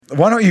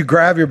why don't you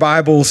grab your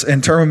Bibles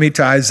and turn with me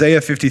to Isaiah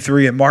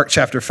 53 and Mark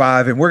chapter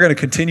 5. And we're going to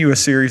continue a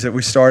series that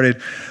we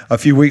started a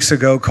few weeks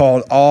ago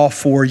called All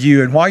For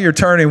You. And while you're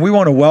turning, we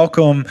want to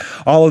welcome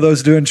all of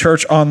those doing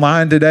church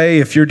online today.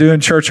 If you're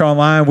doing church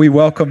online, we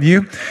welcome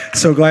you.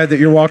 So glad that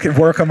you're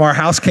welcome our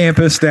house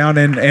campus down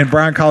in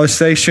Bryan College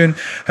Station.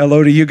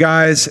 Hello to you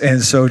guys.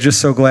 And so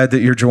just so glad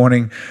that you're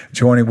joining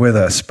with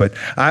us. But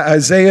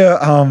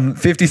Isaiah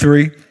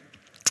 53.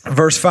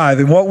 Verse 5,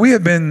 and what we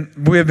have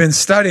been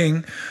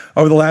studying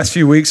over the last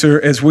few weeks, or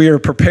as we are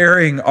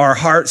preparing our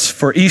hearts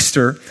for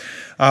Easter,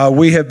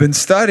 we have been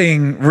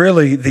studying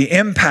really the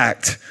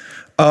impact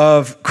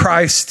of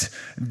Christ's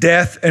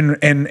death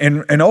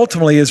and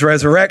ultimately his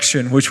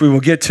resurrection, which we will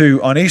get to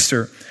on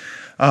Easter.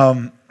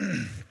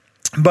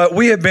 But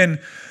we have been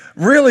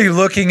really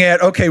looking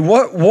at, okay,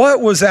 what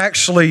was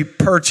actually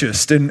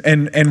purchased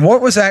and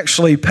what was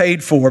actually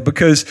paid for?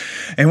 Because,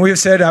 and I've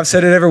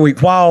said it every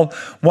week, while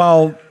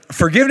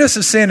forgiveness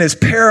of sin is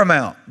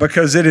paramount,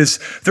 because it is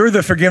through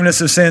the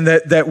forgiveness of sin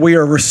that we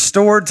are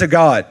restored to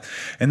God.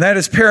 And that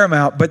is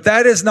paramount, but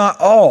that is not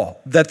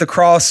all that the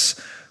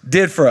cross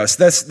did for us.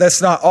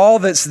 That's not all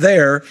that's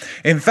there.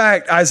 In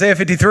fact, Isaiah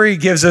 53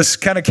 gives us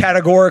kind of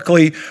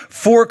categorically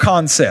four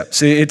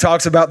concepts. It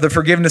talks about the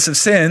forgiveness of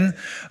sin,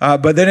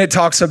 but then it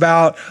talks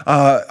about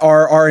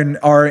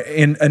our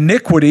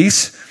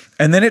iniquities.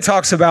 And then it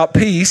talks about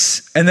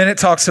peace, and then it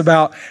talks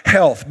about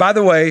health. By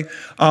the way,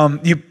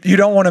 you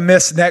don't want to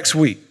miss next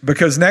week,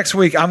 because next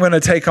week I'm going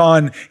to take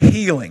on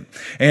healing.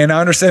 And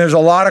I understand there's a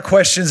lot of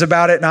questions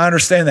about it, and I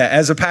understand that.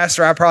 As a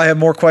pastor, I probably have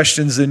more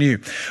questions than you.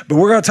 But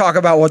we're going to talk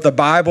about what the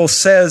Bible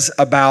says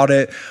about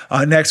it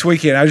next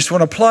weekend. I just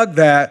want to plug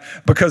that,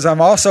 because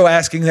I'm also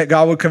asking that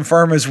God would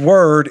confirm his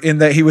word in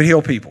that he would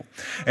heal people.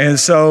 And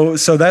so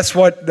that's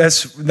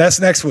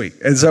next week.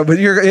 And so, but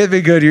it'd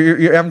be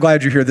good. I'm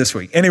glad you're here this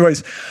week.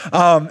 Anyways,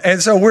 and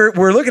so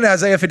we're looking at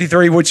Isaiah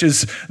 53, which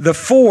is the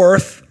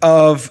fourth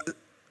of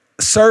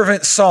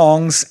servant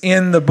songs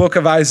in the book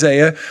of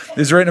Isaiah.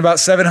 It's written about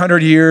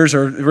 700 years,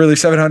 or really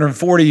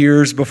 740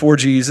 years before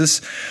Jesus.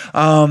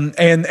 And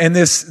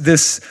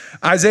this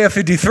Isaiah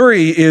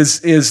 53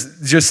 is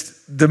just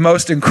the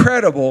most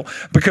incredible,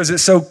 because it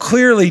so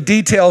clearly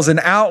details and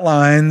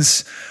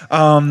outlines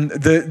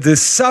the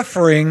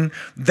suffering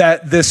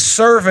that this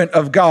servant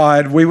of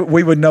God,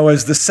 we would know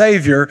as the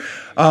Savior,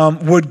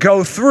 would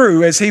go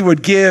through as he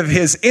would give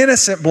his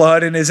innocent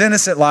blood and his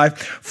innocent life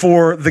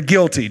for the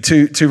guilty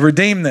to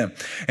redeem them.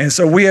 And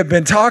so we have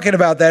been talking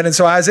about that. And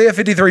so Isaiah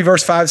 53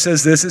 verse 5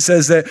 says this. It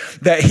says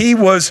that he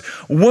was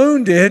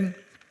wounded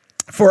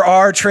for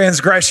our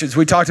transgressions.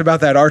 We talked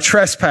about that, our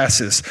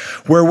trespasses,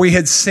 where we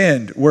had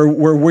sinned,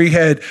 where we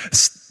had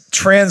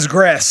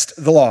transgressed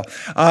the law.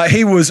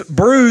 He was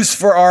bruised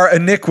for our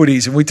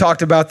iniquities, and we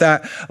talked about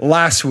that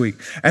last week.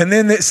 And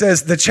then it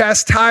says the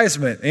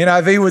chastisement.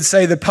 NIV would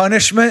say the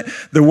punishment.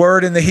 The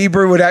word in the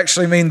Hebrew would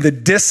actually mean the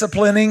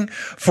disciplining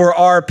for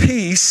our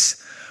peace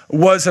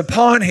was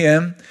upon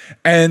him,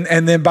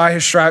 and then by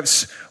his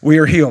stripes we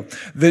are healed.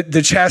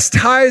 The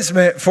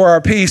chastisement for our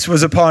peace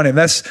was upon him.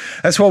 That's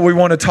what we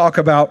want to talk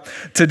about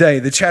today.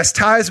 The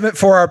chastisement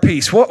for our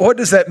peace. What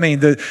does that mean?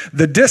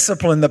 The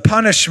discipline, the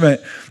punishment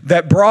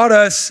that brought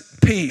us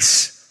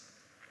peace.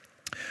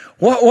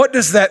 What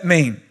does that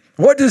mean?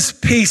 What does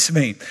peace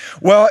mean?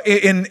 Well,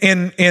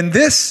 in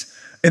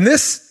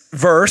this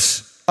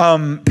verse,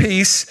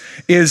 peace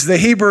is the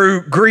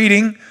Hebrew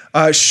greeting,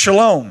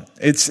 shalom.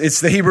 It's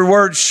the Hebrew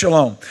word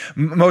shalom.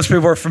 Most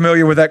people are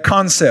familiar with that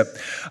concept.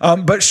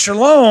 But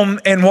shalom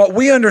and what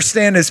we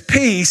understand as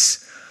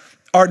peace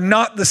are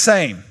not the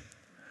same.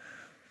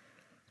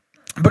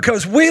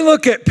 Because we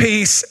look at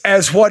peace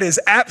as what is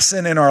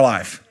absent in our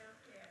life.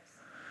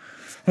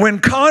 When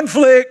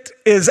conflict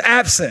is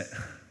absent,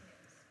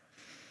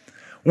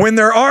 when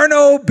there are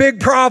no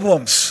big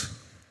problems,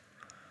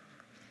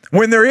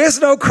 when there is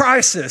no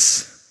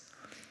crisis,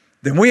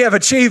 then we have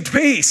achieved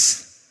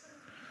peace.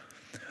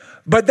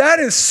 But that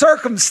is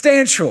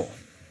circumstantial,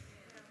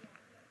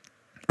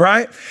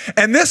 right?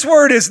 And this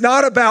word is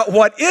not about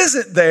what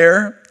isn't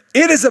there.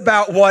 It is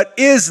about what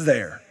is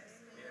there.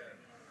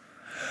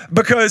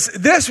 Because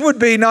this would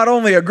be not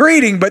only a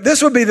greeting, but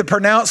this would be the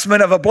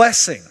pronouncement of a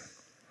blessing.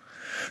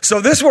 So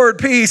this word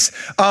peace,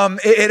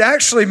 it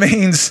actually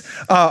means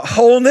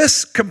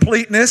wholeness,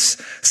 completeness,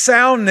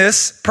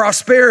 soundness,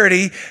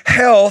 prosperity,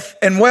 health,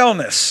 and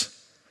wellness.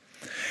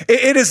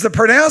 It is the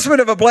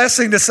pronouncement of a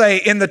blessing to say,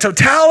 in the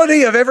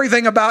totality of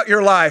everything about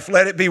your life,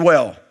 let it be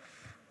well.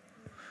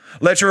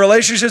 Let your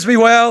relationships be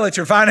well. Let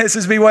your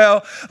finances be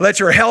well. Let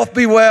your health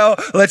be well.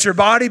 Let your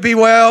body be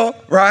well,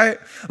 right?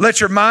 Let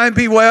your mind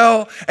be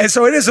well. And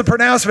so it is a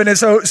pronouncement. And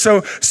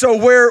so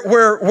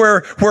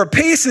where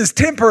peace is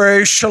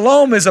temporary,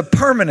 shalom is a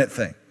permanent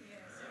thing.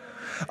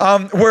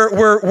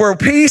 Where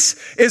peace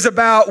is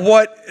about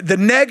what the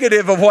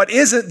negative of what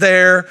isn't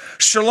there,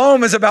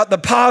 shalom is about the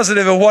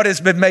positive of what has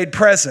been made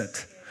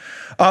present.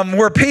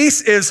 Where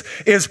peace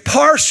is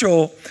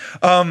partial,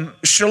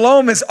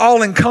 shalom is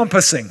all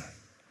encompassing.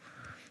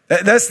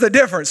 That's the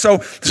difference. So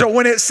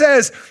when it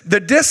says the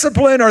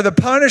discipline or the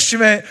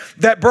punishment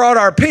that brought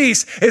our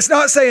peace, it's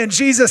not saying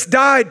Jesus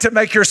died to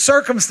make your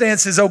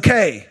circumstances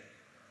okay.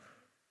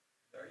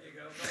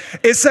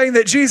 It's saying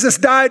that Jesus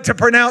died to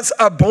pronounce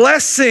a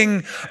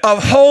blessing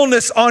of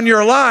wholeness on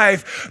your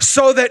life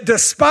so that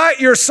despite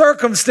your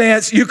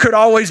circumstance, you could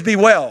always be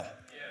well.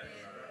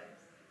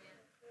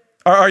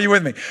 Are you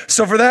with me?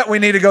 So for that, we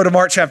need to go to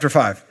Mark chapter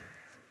 5.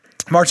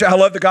 I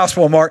love the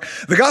Gospel of Mark.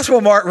 The Gospel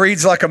of Mark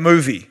reads like a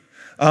movie.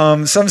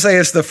 Some say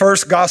it's the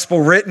first gospel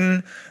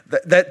written.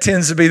 That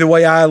tends to be the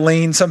way I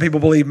lean. Some people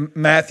believe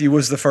Matthew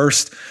was the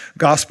first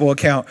gospel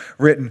account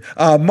written.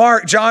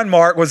 John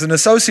Mark was an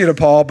associate of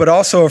Paul, but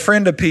also a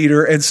friend of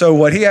Peter. And so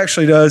what he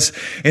actually does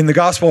in the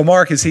Gospel of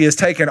Mark is he has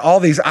taken all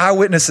these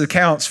eyewitness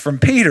accounts from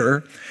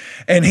Peter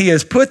and he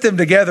has put them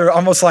together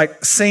almost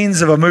like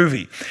scenes of a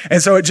movie.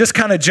 And so it just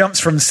kind of jumps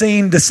from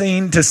scene to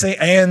scene to scene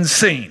and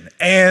scene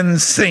and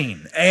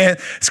scene. And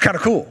it's kind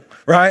of cool.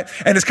 Right?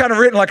 And it's kind of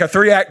written like a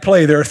 3-act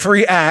play. There are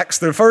 3 acts.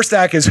 The first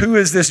act is, who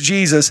is this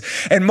Jesus?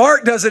 And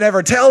Mark doesn't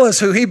ever tell us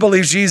who he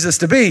believes Jesus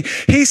to be.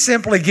 He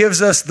simply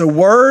gives us the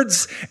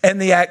words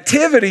and the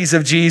activities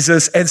of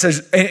Jesus and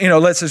says,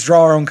 lets us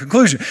draw our own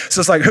conclusion. So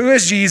it's like, who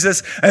is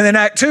Jesus? And then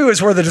act 2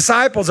 is where the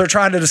disciples are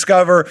trying to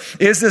discover,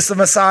 is this the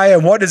Messiah?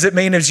 And what does it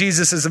mean if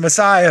Jesus is the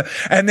Messiah?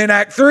 And then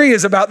act 3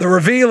 is about the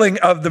revealing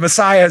of the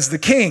Messiah as the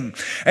king.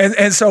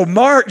 And so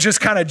Mark just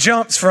kind of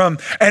jumps from,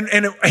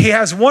 and he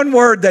has one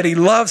word that he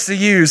loves to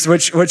use,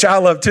 which I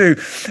love too,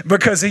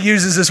 because he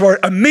uses this word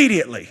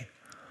immediately.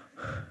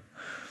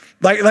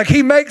 Like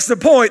he makes the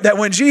point that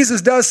when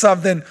Jesus does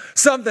something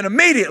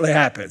immediately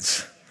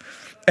happens.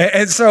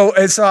 And so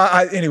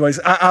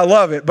I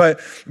love it.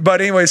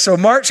 But anyway, so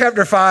Mark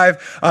chapter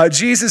 5,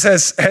 Jesus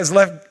has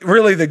left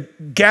really the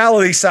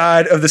Galilee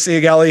side of the Sea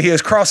of Galilee. He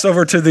has crossed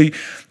over to the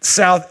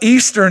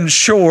southeastern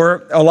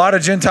shore, a lot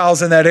of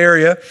Gentiles in that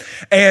area.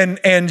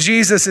 And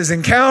Jesus is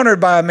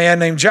encountered by a man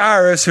named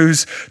Jairus,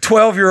 whose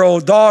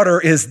 12-year-old daughter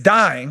is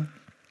dying.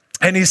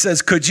 And he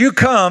says, could you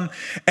come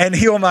and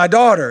heal my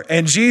daughter?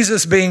 And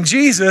Jesus, being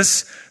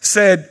Jesus,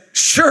 said,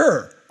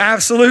 sure.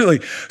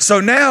 Absolutely. So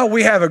now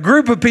we have a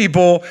group of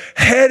people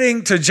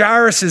heading to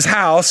Jairus'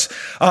 house.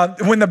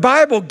 When the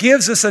Bible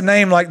gives us a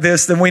name like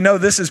this, then we know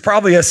this is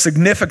probably a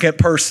significant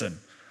person,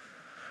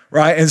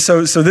 right? And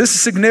so this is a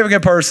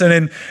significant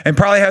person and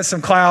probably has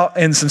some clout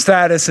and some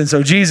status. And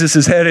so Jesus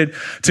is headed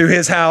to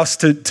his house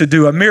to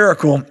do a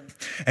miracle.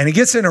 And he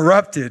gets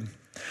interrupted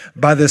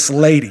by this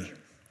lady.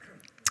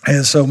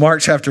 And so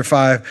Mark chapter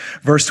 5,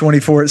 verse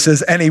 24, it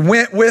says, and he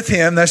went with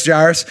him, that's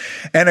Jairus,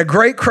 and a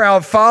great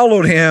crowd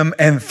followed him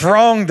and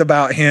thronged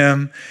about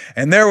him.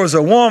 And there was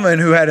a woman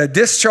who had a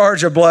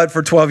discharge of blood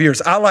for 12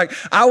 years.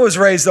 I was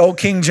raised the old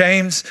King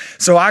James,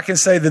 so I can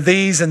say the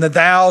these and the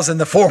thous and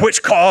the for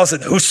which cause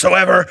and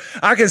whosoever.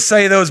 I can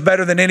say those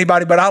better than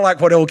anybody, but I like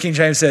what old King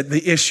James said,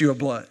 the issue of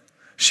blood.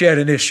 She had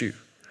an issue,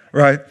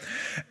 right?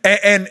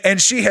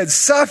 And she had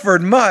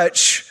suffered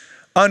much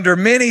under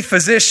many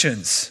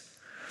physicians,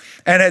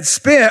 and had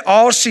spent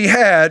all she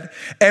had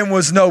and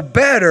was no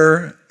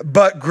better,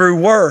 but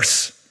grew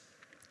worse.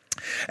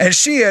 And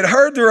she had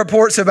heard the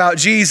reports about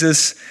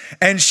Jesus,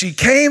 and she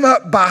came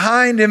up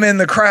behind him in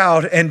the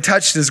crowd and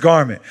touched his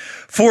garment.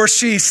 For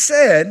she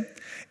said,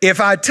 if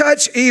I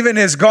touch even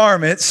his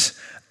garments,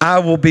 I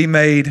will be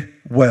made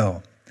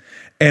well.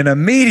 And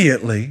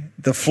immediately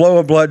the flow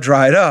of blood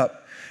dried up,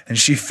 and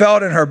she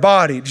felt in her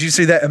body. Did you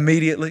see that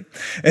immediately?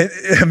 And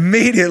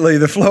immediately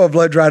the flow of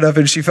blood dried up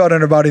and she felt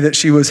in her body that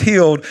she was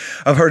healed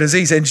of her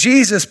disease. And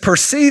Jesus,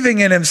 perceiving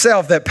in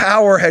himself that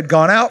power had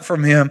gone out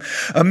from him,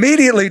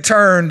 immediately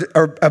turned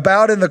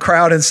about in the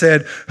crowd and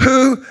said,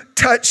 who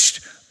touched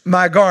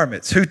my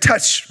garments? Who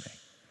touched me?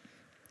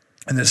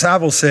 And the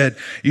disciples said,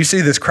 you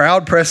see this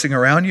crowd pressing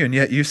around you and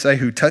yet you say,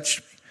 who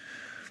touched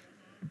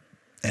me?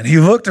 And he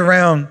looked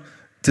around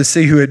to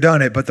see who had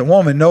done it. But the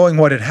woman, knowing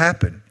what had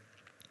happened,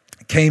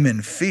 came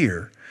in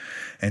fear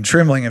and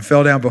trembling and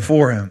fell down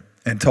before him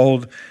and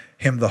told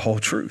him the whole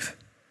truth.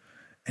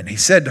 And he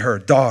said to her,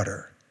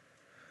 daughter,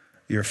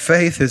 your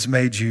faith has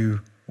made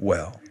you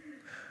well.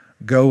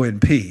 Go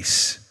in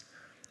peace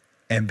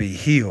and be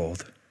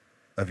healed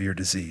of your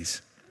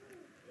disease.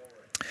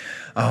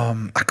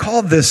 I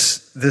called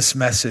this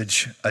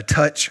message a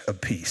touch of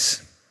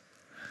peace.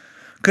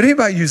 Could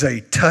anybody use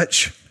a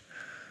touch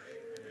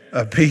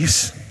of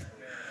peace?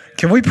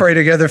 Can we pray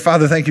together?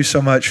 Father, thank you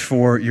so much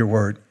for your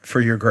word, for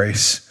your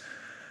grace.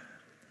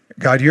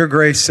 God, your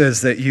grace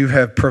says that you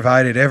have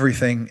provided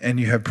everything and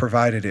you have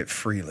provided it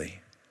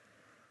freely.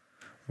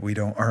 We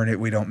don't earn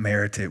it. We don't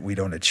merit it. We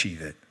don't achieve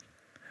it.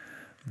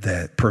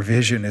 That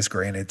provision is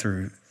granted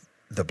through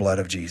the blood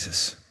of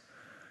Jesus.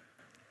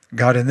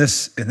 God, in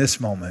this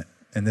moment,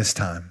 in this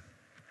time,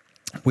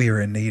 we are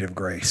in need of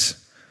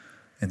grace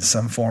in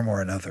some form or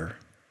another.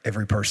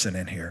 Every person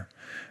in here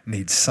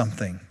needs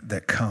something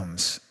that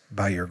comes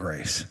by your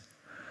grace.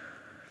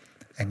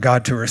 And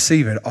God, to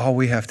receive it, all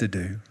we have to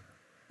do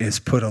is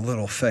put a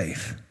little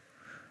faith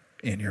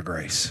in your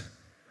grace.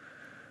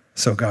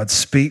 So God,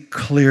 speak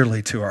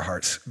clearly to our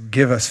hearts.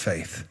 Give us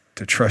faith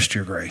to trust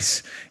your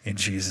grace in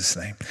Jesus'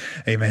 name.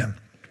 Amen.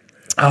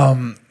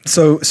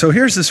 So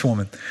here's this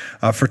woman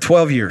for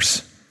 12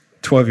 years.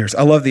 12 years.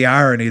 I love the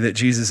irony that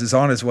Jesus is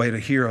on his way to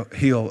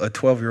heal a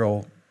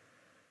 12-year-old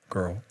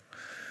girl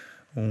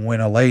when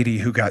a lady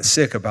who got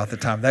sick about the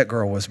time that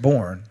girl was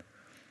born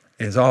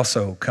is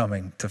also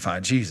coming to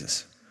find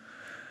Jesus.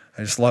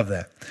 I just love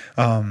that.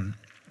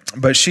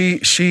 But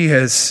she's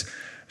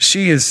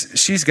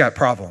got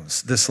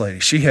problems. This lady,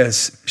 she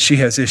has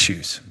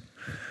issues.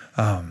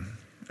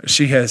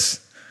 She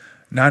has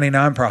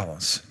 99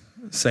 problems.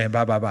 Saying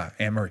bye,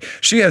 Anne Marie.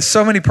 She has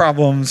so many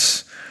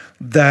problems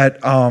that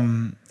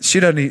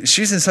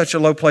she's in such a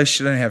low place,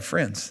 she doesn't have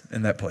friends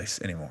in that place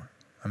anymore.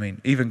 I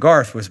mean, even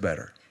Garth was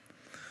better.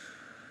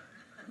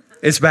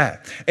 It's bad.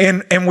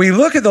 And we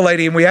look at the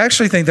lady and we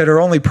actually think that her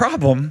only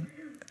problem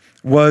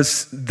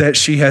was that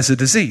she has a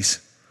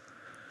disease.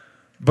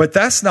 But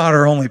that's not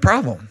her only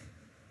problem.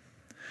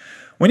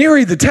 When you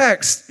read the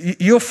text,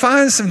 you'll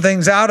find some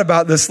things out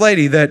about this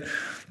lady that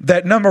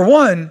number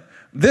one,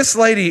 this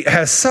lady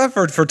has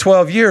suffered for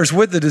 12 years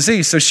with the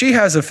disease, so she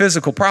has a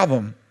physical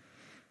problem.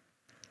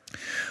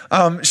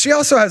 She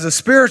also has a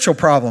spiritual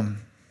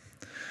problem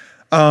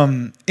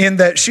in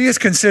that she is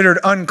considered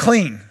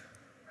unclean.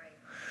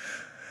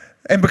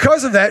 And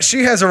because of that,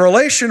 she has a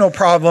relational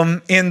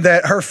problem in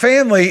that her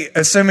family,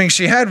 assuming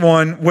she had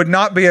one, would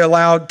not be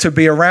allowed to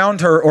be around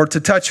her or to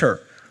touch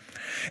her.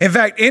 In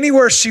fact,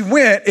 anywhere she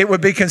went, it would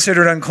be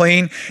considered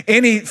unclean.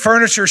 Any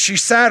furniture she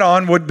sat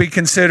on would be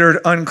considered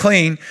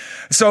unclean.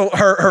 So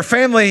her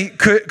family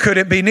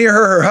couldn't be near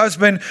her. Her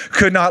husband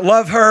could not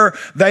love her.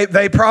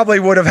 They probably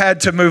would have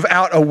had to move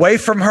out away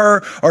from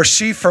her or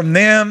she from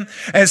them.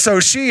 And so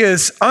she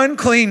is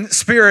unclean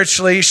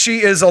spiritually.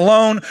 She is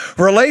alone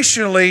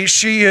relationally.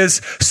 She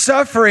is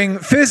suffering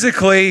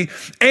physically,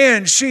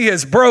 and she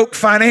is broke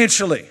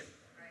financially.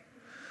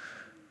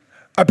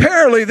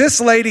 Apparently, this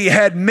lady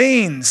had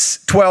means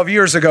 12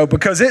 years ago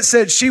because it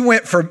said she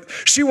went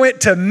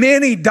to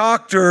many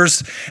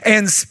doctors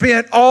and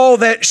spent all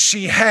that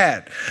she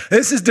had.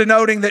 This is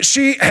denoting that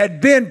she had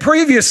been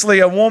previously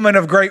a woman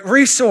of great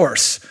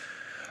resource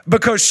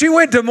because she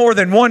went to more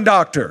than one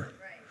doctor.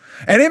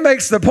 And it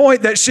makes the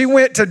point that she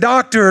went to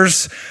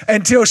doctors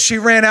until she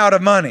ran out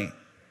of money.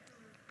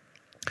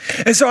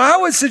 And so I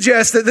would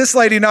suggest that this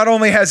lady not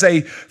only has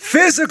a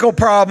physical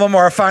problem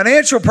or a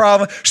financial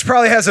problem, she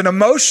probably has an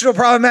emotional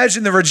problem.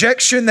 Imagine the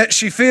rejection that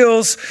she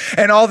feels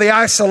and all the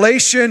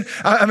isolation.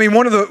 I mean,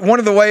 one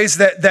of the ways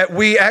that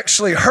we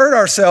actually hurt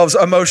ourselves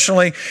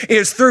emotionally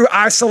is through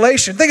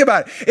isolation. Think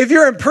about it. If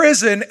you're in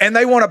prison and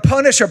they want to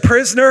punish a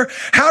prisoner,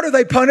 how do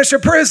they punish a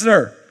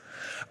prisoner?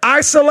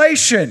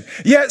 Isolation.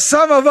 Yet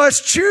some of us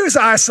choose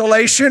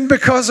isolation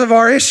because of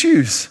our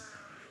issues.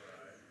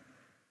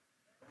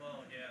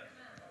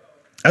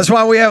 That's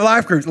why we have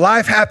life groups.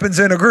 Life happens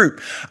in a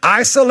group.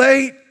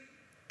 Isolate,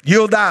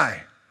 you'll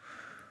die.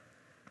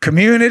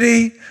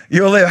 Community,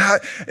 you'll live.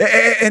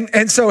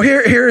 And so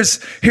here's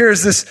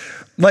this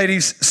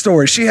lady's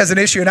story. She has an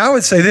issue. And I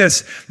would say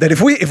this, that if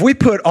we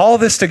put all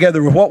this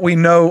together with what we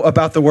know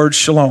about the word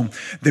shalom,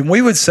 then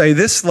we would say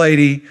this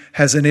lady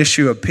has an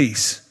issue of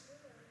peace.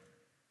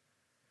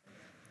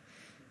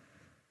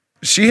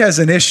 She has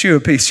an issue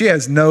of peace.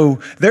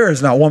 There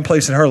is not one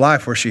place in her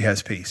life where she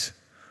has peace.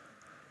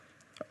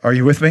 Are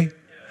you with me?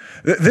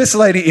 This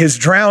lady is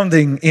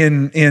drowning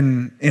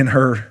in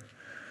her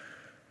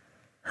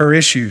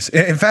issues.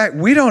 In fact,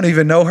 we don't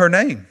even know her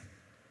name.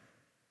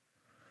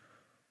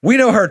 We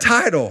know her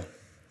title,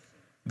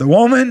 the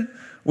woman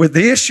with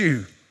the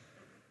issue.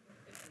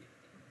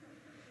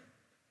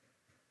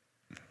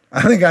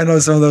 I think I know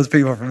some of those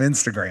people from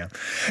Instagram.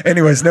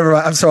 Anyways, never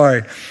mind. I'm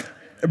sorry.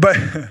 But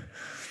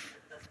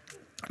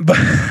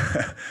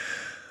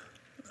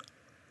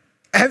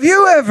have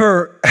you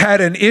ever had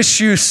an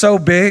issue so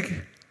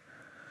big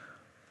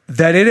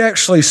that it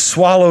actually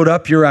swallowed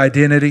up your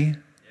identity? Yes.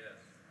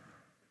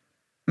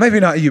 Maybe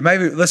not you.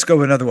 Maybe let's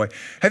go another way.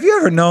 Have you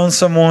ever known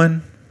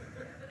someone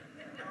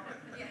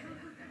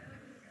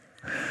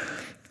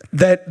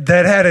that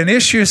had an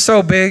issue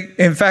so big?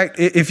 In fact,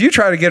 if you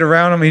try to get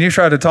around them and you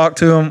try to talk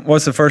to them,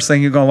 what's the first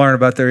thing you're going to learn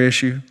about their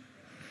issue?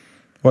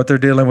 What they're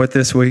dealing with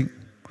this week?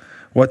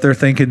 What they're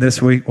thinking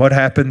this week? What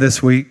happened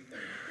this week?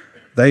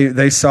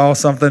 They saw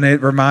something,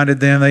 it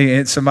reminded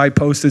them, somebody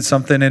posted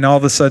something, and all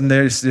of a sudden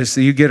there's this,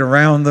 you get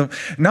around them.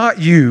 Not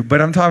you,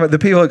 but I'm talking about the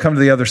people that come to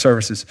the other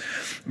services.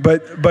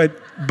 But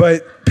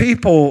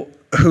people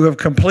who have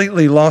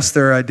completely lost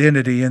their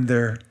identity in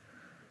their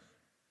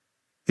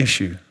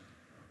issue.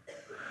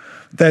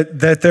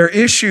 That their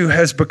issue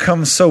has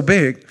become so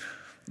big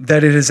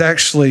that it has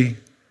actually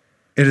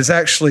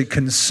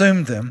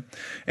consumed them,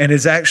 and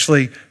is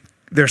actually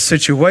their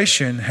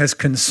situation has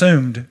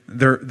consumed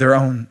their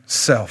own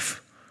self.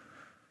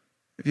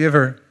 Have you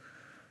ever?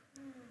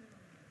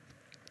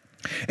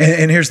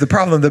 And here's the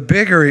problem. The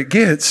bigger it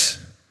gets,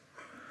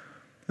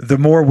 the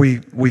more we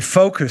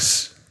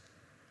focus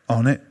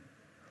on it.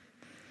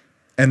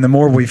 And the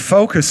more we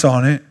focus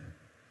on it,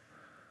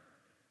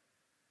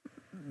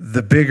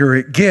 the bigger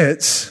it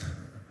gets.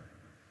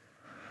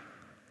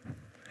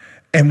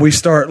 and we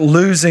start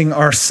losing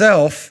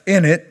ourselves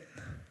in it,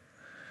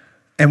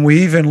 and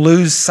we even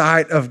lose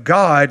sight of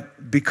God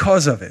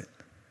because of it.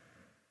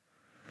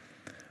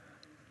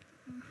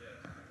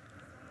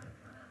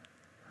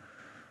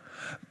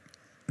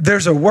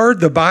 There's a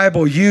word the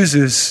Bible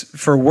uses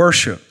for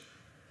worship.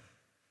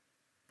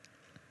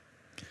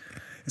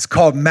 It's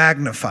called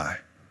magnify.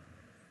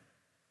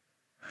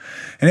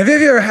 And have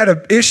you ever had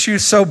an issue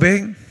so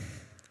big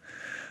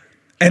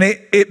and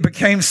it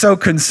became so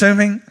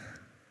consuming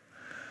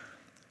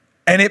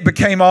and it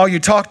became all you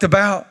talked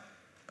about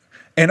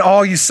and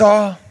all you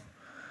saw,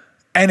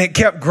 and it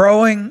kept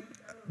growing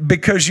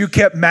because you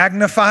kept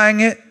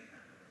magnifying it?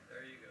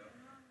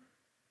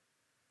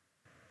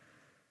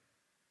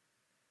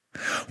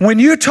 When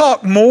you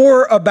talk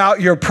more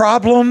about your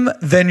problem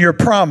than your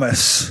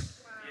promise,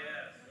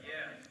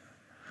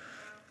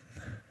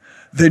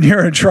 then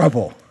you're in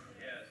trouble.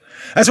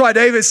 That's why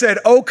David said,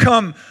 "Oh,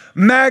 come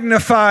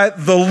magnify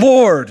the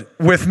Lord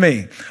with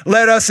me.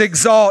 Let us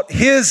exalt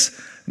his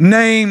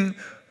name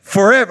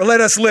forever.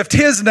 Let us lift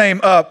his name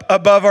up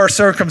above our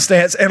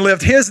circumstance and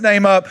lift his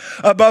name up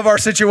above our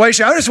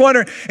situation." I'm just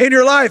wondering, in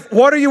your life,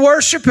 what are you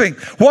worshiping?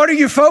 What are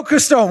you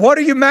focused on? What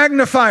are you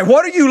magnifying?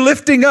 What are you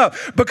lifting up?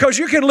 Because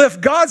you can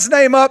lift God's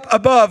name up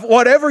above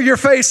whatever you're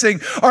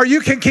facing, or you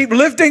can keep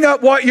lifting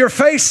up what you're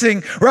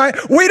facing, right?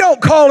 We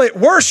don't call it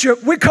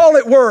worship, we call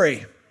it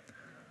worry.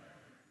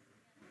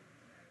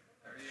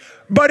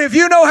 But if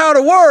you know how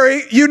to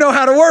worry, you know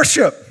how to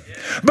worship.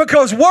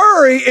 Because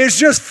worry is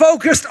just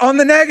focused on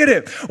the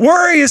negative.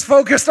 Worry is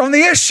focused on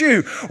the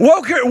issue.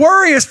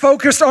 Worry is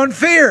focused on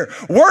fear.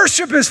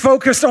 Worship is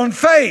focused on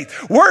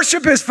faith.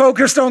 Worship is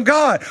focused on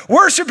God.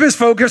 Worship is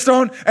focused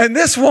on, and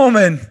this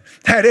woman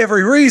had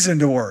every reason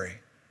to worry.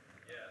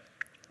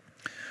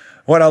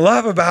 What I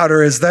love about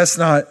her is that's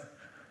not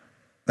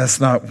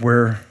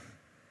where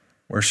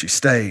she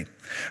stayed.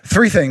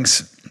 3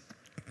 things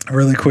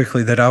really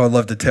quickly that I would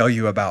love to tell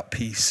you about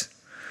peace,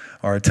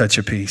 or a touch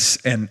of peace.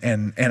 And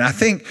I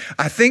think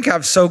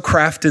I've so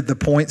crafted the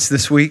points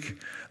this week.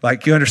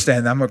 Like, you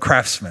understand, I'm a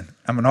craftsman.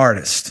 I'm an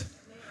artist,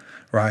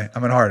 right?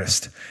 I'm an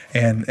artist.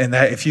 And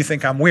that, if you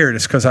think I'm weird,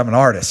 it's because I'm an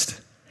artist.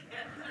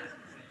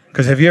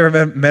 Because have you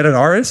ever met an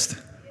artist?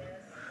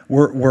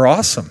 We're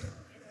awesome.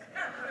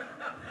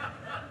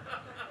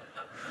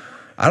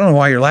 I don't know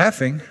why you're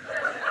laughing.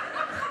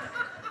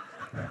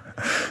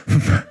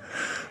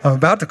 I'm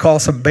about to call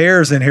some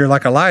bears in here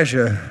like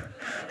Elijah.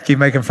 Keep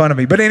making fun of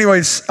me. But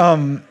anyways,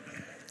 I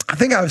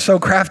think I've so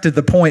crafted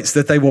the points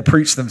that they will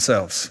preach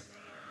themselves.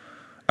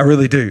 I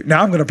really do.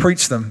 Now I'm going to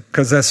preach them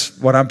because that's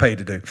what I'm paid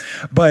to do.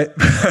 But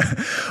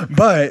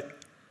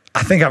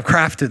I think I've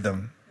crafted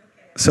them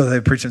so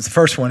they preach them. The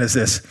first one is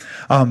this.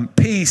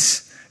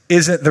 Peace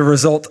isn't the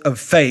result of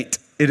fate.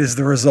 It is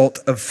the result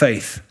of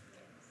faith.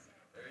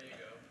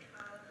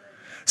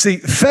 See,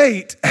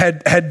 fate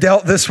had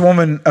dealt this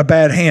woman a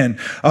bad hand.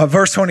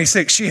 Verse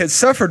 26, she had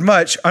suffered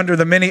much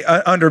under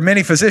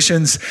many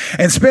physicians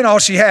and spent all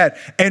she had,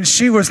 and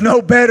she was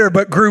no better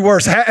but grew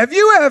worse. Have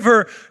you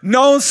ever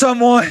known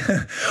someone,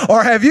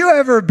 or have you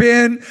ever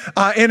been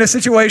in a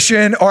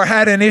situation or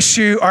had an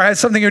issue or had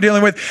something you're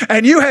dealing with,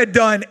 and you had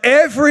done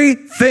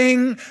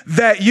everything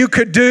that you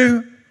could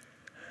do,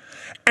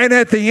 and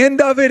at the end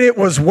of it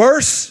was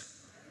worse?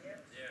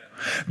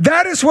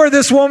 That is where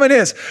this woman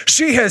is.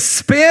 She has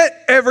spent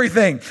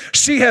everything.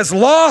 She has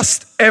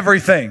lost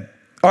everything.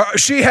 Or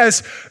she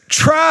has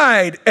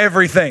tried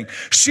everything.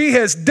 She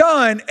has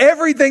done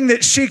everything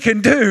that she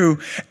can do,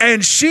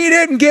 and she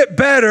didn't get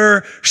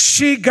better.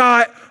 She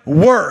got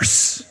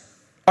worse.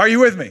 Are you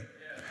with me?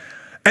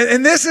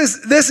 And this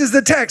is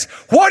the text.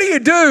 What do you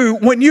do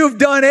when you've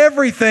done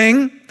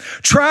everything,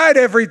 tried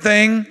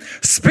everything,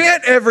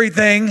 spent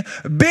everything,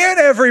 been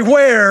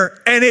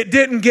everywhere, and it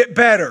didn't get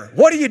better?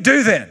 What do you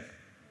do then?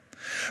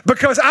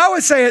 Because I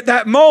would say at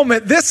that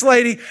moment, this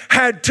lady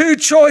had 2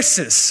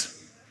 choices.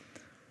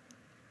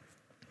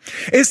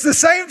 It's the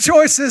same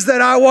choices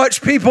that I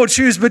watch people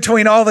choose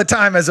between all the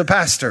time as a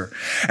pastor.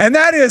 And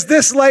that is,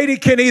 this lady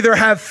can either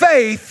have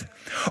faith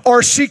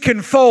or she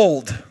can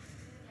fold.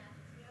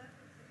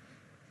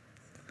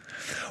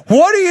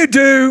 What do you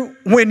do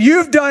when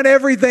you've done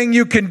everything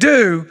you can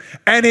do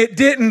and it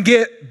didn't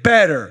get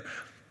better?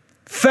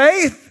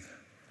 Faith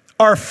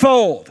or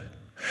fold?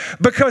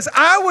 Because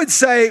I would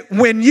say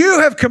when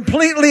you have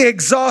completely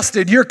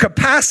exhausted your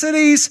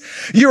capacities,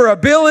 your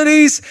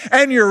abilities,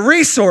 and your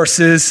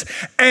resources,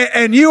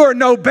 and you are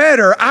no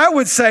better, I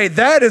would say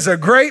that is a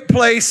great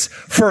place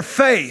for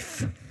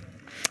faith.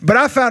 But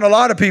I found a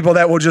lot of people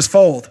that will just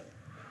fold.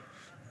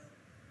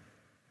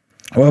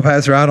 Well,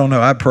 Pastor, I don't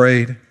know. I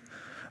prayed.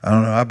 I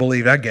don't know. I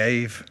believed. I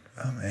gave.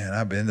 Oh, man,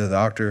 I've been to the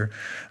doctor.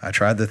 I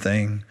tried the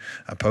thing.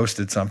 I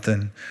posted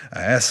something.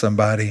 I asked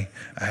somebody.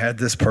 I had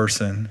this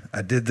person.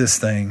 I did this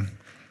thing.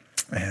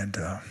 And,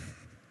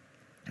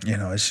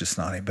 it's just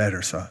not any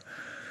better. So,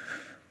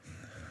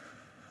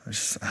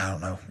 I don't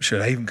know.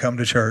 Should I even come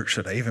to church?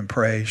 Should I even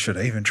pray? Should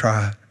I even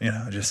try? They're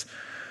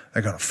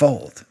going to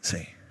fold,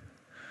 see.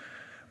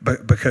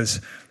 But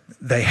because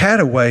they had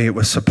a way it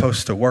was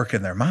supposed to work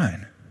in their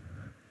mind.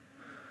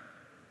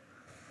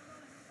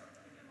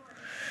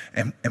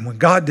 And when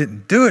God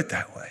didn't do it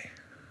that way,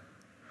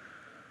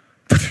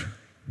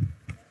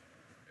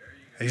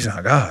 he's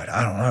not God.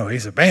 I don't know.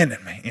 He's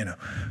abandoned me,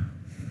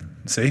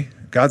 See,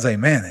 God's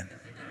amen.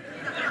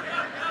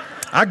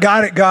 I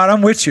got it, God.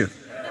 I'm with you.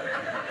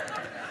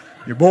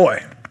 Your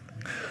boy.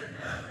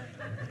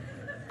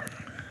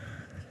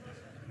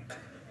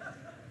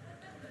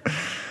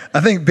 I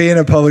think being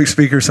a public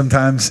speaker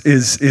sometimes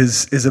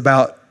is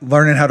about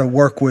learning how to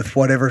work with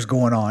whatever's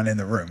going on in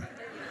the room.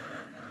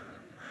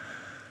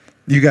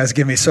 You guys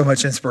give me so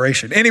much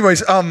inspiration.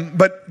 Anyways,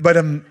 but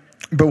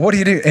what do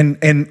you do?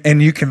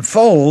 And you can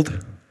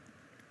fold.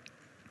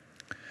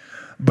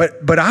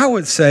 But I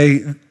would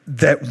say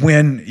that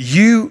when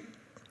you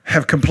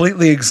have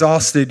completely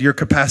exhausted your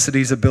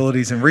capacities,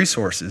 abilities, and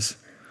resources,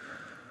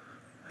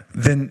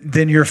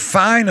 then you're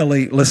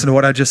finally, listen to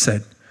what I just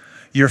said,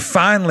 you're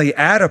finally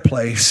at a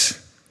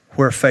place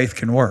where faith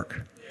can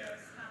work.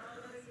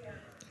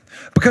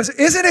 Because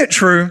isn't it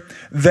true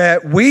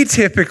that we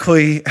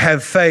typically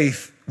have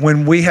faith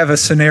when we have a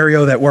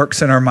scenario that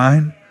works in our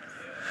mind?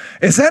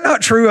 Is that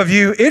not true of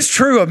you? It's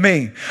true of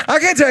me. I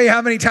can't tell you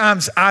how many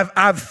times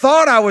I've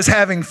thought I was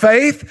having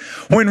faith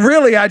when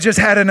really I just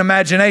had an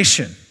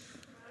imagination.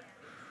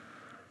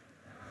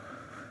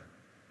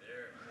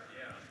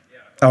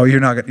 Oh,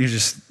 you're going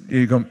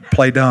to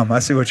play dumb. I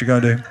see what you're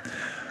going to do.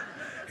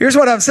 Here's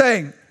what I'm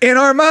saying. In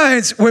our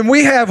minds, when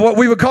we have what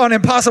we would call an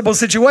impossible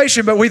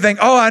situation, but we think,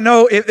 oh, I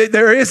know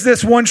there is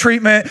this one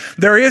treatment,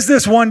 there is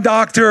this one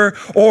doctor,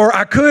 or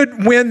I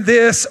could win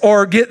this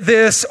or get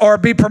this or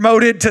be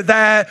promoted to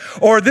that,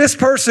 or this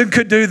person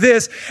could do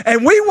this.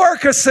 And we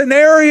work a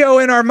scenario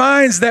in our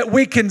minds that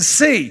we can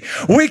see.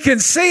 We can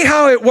see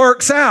how it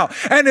works out.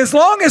 And as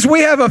long as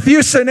we have a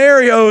few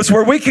scenarios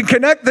where we can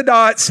connect the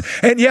dots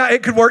and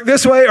it could work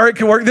this way, or it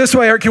could work this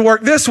way, or it could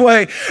work this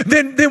way,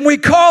 then we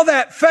call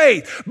that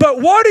faith.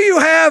 But what do you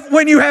have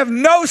when you have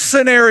no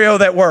scenario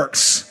that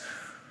works?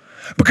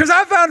 Because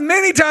I found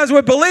many times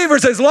with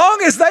believers, as long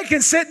as they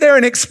can sit there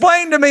and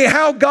explain to me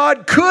how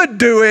God could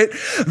do it,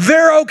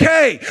 they're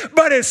okay.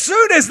 But as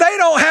soon as they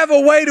don't have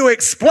a way to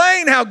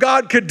explain how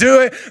God could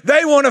do it,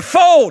 they want to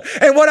fold.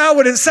 And what I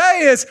would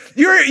say is,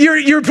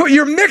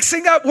 you're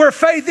mixing up where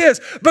faith is,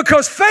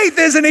 because faith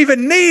isn't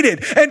even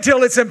needed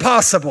until it's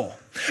impossible.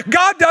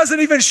 God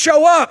doesn't even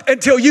show up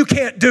until you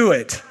can't do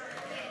it.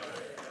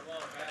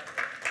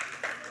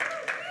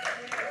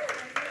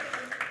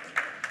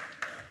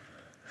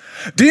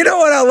 Do you know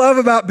what I love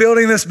about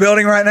building this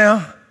building right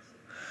now?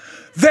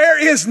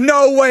 There is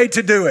no way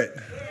to do it.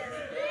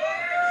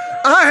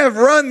 I have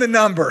run the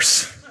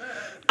numbers.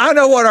 I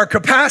know what our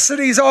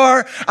capacities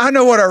are. I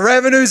know what our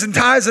revenues and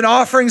tithes and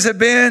offerings have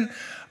been.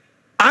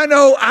 I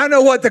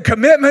know what the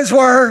commitments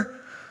were.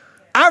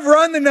 I've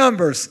run the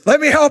numbers. Let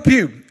me help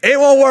you. It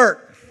won't work.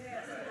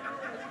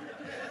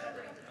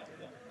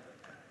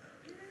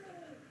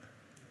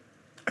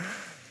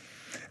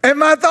 And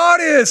my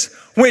thought is,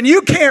 when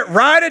you can't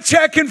write a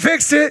check and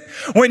fix it,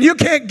 when you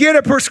can't get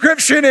a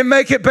prescription and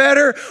make it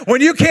better,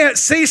 when you can't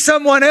see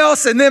someone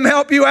else and them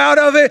help you out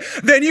of it,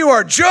 then you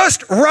are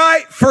just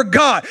right for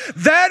God.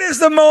 That is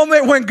the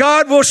moment when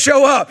God will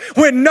show up,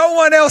 when no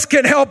one else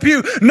can help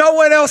you, no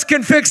one else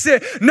can fix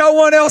it, no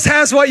one else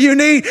has what you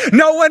need,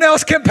 no one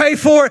else can pay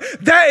for it.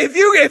 That if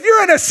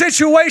you're in a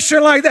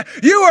situation like that,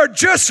 you are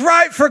just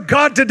right for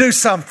God to do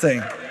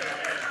something.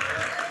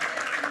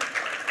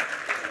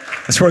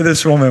 That's where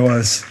this woman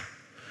was.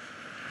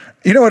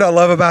 You know what I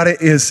love about it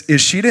is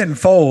she didn't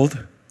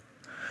fold.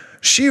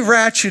 She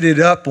ratcheted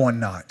up one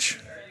notch.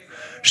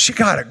 She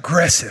got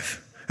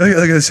aggressive. Look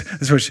at this.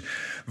 This is what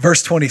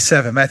verse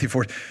 27, Matthew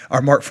 4,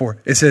 or Mark 4.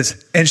 It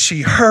says, and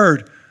she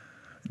heard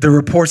the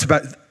reports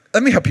about,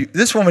 let me help you.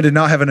 This woman did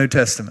not have a New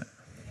Testament.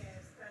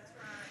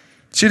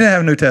 She didn't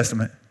have a New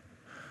Testament.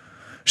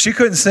 She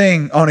couldn't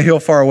sing On a Hill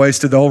Far Away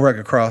to the old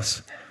rugged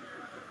cross.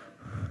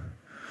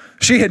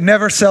 She had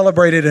never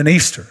celebrated an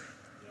Easter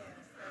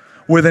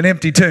with an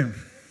empty tomb.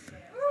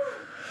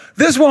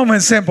 This woman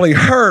simply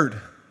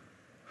heard.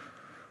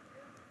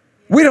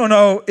 We don't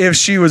know if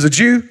she was a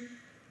Jew,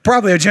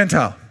 probably a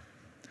Gentile.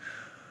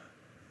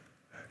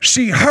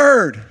 She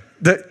heard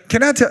that.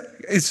 Can I tell?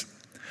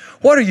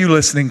 What are you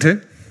listening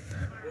to?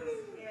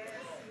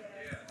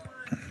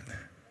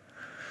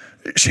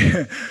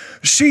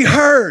 She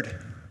heard.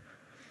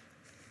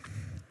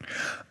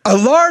 A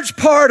large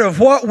part of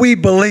what we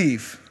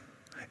believe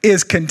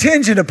is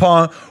contingent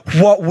upon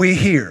what we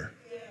hear.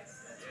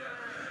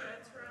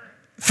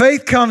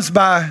 Faith comes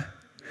by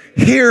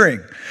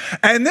hearing.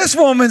 And this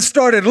woman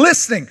started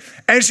listening.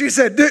 And she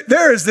said,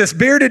 there is this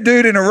bearded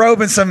dude in a robe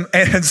and some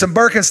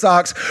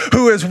Birkenstocks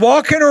who is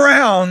walking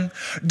around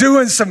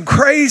doing some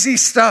crazy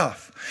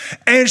stuff.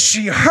 And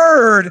she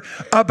heard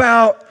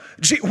about,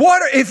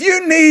 if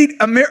you need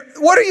a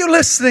miracle, what are you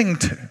listening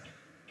to?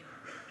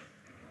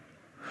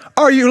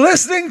 Are you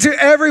listening to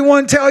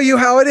everyone tell you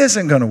how it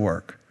isn't going to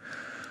work?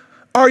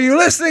 Are you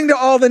listening to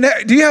all the,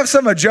 do you have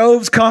some of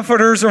Job's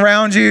comforters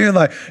around you?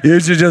 Like, you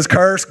should just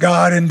curse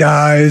God and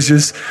die. It's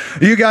just,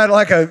 you got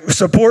like a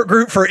support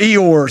group for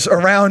Eeyores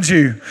around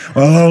you.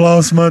 Well, I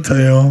lost my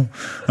tail.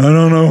 I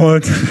don't know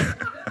what.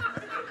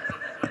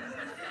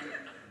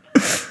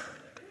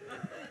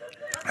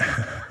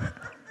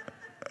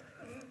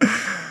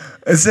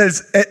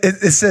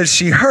 It says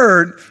she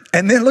heard,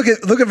 and then look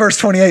at verse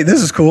 28.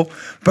 This is cool,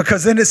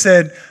 because then it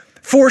said,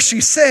 for she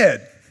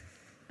said.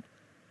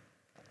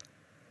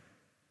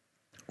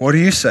 What are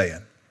you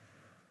saying?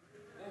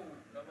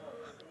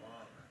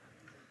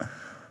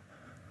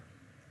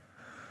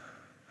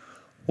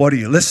 What are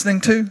you listening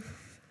to?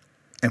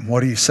 And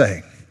what are you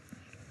saying?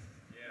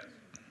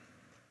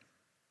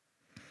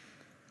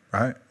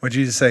 Right? What did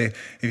Jesus say?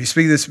 If you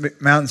speak this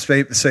mountain,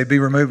 say, be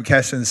removed and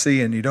cast in the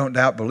sea, and you don't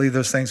doubt, believe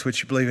those things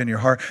which you believe in your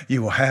heart,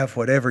 you will have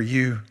whatever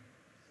you.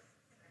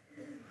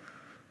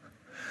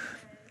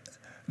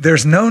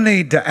 There's no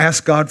need to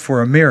ask God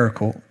for a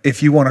miracle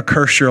if you want to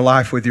curse your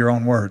life with your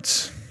own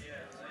words.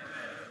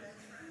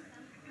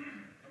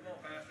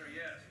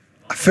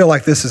 I feel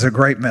like this is a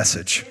great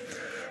message.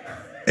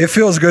 It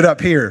feels good up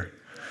here.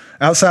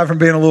 Outside from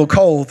being a little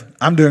cold,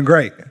 I'm doing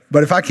great.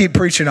 But if I keep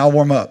preaching, I'll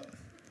warm up.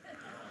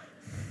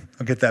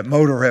 I'll get that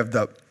motor revved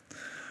up.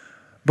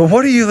 But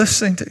what are you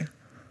listening to?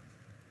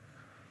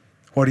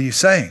 What are you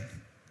saying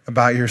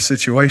about your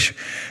situation?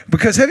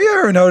 Because have you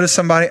ever noticed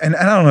somebody, and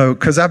I don't know,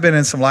 because I've been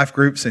in some life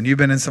groups and you've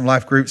been in some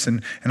life groups,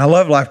 and I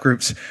love life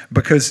groups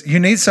because you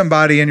need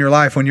somebody in your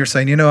life when you're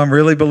saying, I'm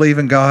really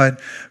believing God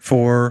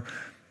for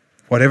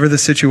whatever the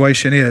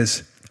situation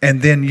is,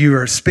 and then you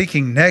are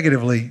speaking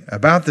negatively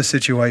about the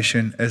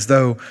situation as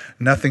though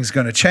nothing's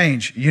going to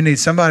change. You need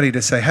somebody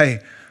to say, hey,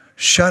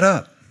 shut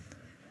up.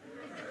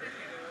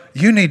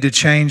 You need to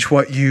change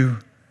what you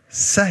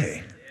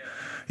say.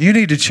 You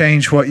need to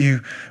change what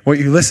you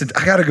listen to.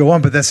 I got to go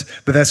on, but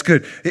that's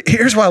good.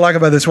 Here's what I like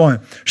about this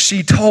woman.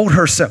 She told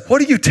herself,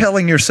 what are you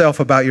telling yourself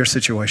about your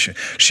situation?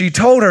 She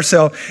told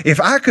herself, if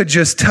I could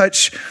just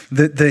touch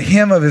the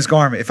hem of his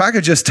garment, if I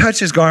could just touch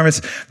his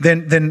garments,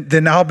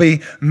 then I'll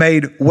be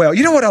made well.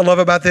 You know what I love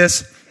about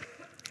this?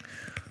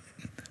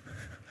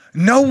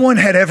 No one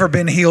had ever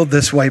been healed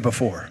this way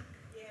before.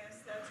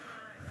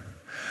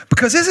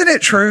 Because isn't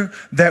it true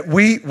that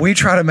we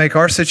try to make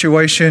our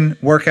situation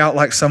work out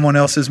like someone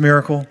else's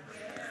miracle?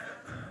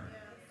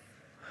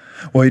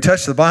 Well, he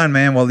touched the blind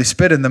man. Well, he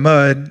spit in the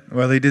mud.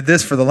 Well, he did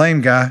this for the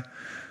lame guy.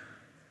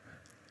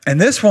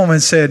 And this woman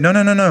said,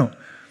 no.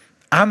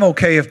 I'm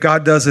okay if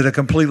God does it a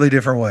completely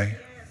different way.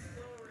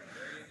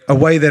 A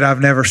way that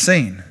I've never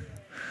seen.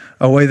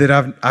 A way that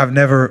I've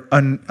never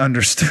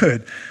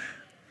understood.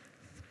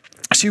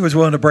 She was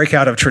willing to break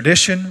out of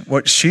tradition,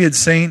 what she had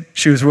seen.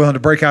 She was willing to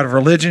break out of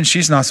religion.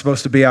 She's not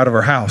supposed to be out of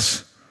her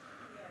house.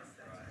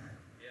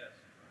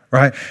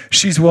 Right?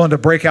 She's willing to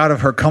break out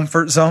of her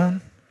comfort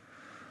zone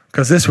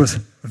because this was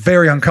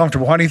very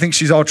uncomfortable. Why do you think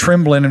she's all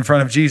trembling in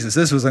front of Jesus?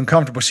 This was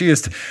uncomfortable. She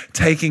is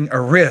taking a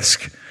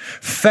risk.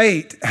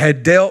 Fate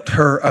had dealt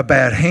her a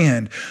bad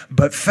hand,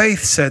 but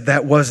faith said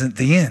that wasn't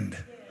the end.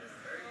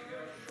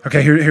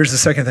 Okay, here's the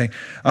second thing.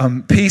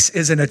 Peace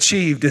isn't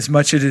achieved as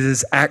much as it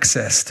is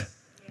accessed.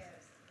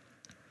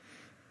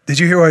 Did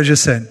you hear what I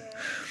just said?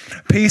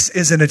 Peace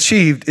isn't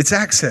achieved, it's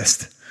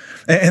accessed.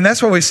 And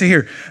that's what we see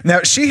here.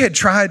 Now, she had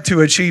tried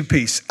to achieve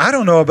peace. I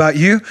don't know about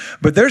you,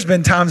 but there's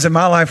been times in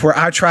my life where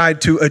I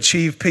tried to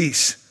achieve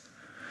peace.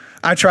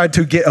 I tried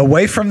to get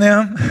away from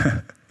them.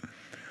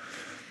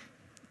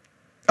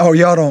 Oh,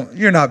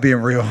 you're not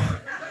being real.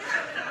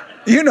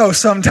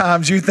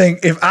 Sometimes you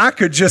think, if I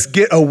could just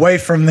get away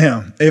from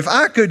them, if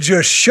I could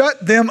just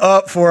shut them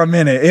up for a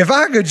minute, if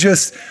I could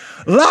just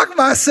lock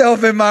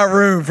myself in my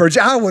room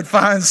I would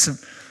find some.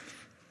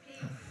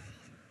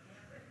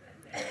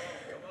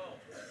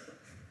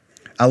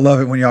 I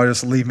love it when y'all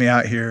just leave me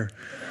out here.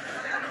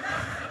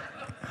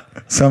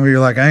 Some of you are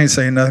like, I ain't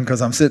saying nothing because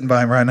I'm sitting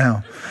by him right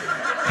now.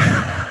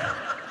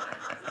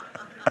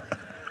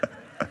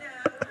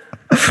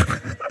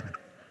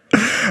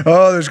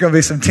 Oh, there's going to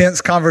be some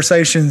tense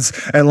conversations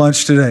at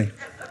lunch today.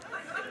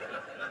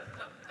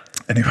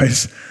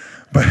 Anyways,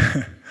 but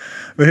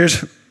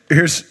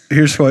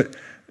here's what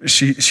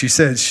she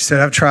said. She said,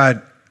 I've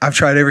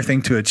tried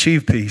everything to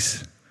achieve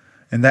peace,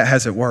 and that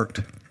hasn't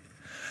worked.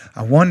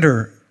 I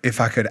wonder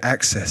if I could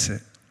access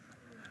it.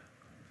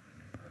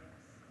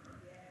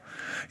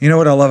 You know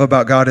what I love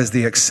about God is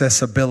the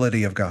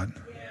accessibility of God.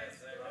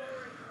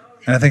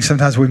 And I think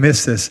sometimes we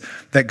miss this,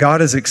 that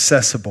God is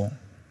accessible.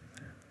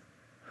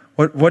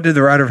 What did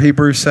the writer of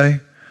Hebrews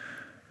say?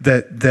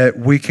 That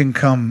we can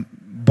come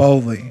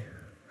boldly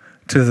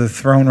to the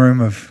throne room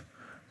of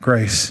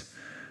grace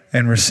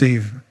and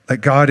receive. That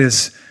God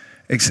is,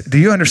 do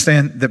you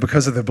understand that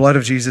because of the blood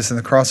of Jesus and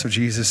the cross of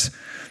Jesus,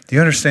 do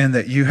you understand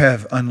that you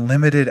have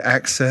unlimited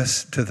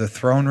access to the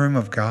throne room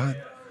of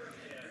God?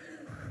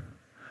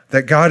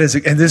 That God is,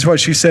 and this is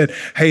what she said,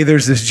 hey,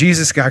 there's this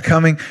Jesus guy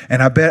coming,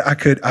 and I bet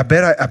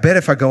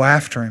if I go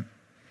after him,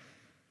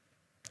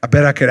 I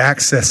bet I could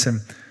access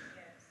him.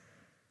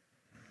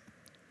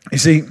 You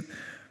see,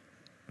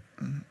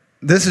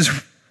 this is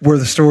where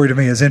the story to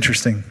me is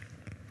interesting.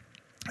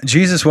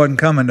 Jesus wasn't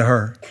coming to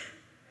her.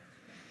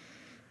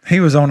 He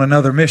was on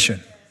another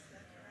mission.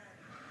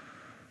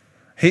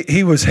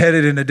 He was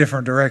headed in a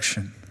different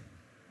direction.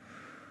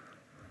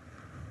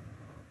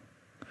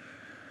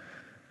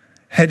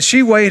 Had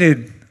she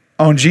waited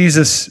on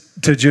Jesus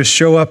to just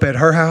show up at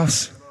her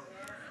house,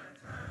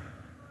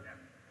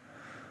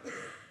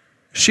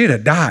 she'd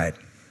have died.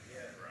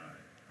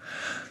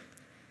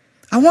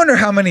 I wonder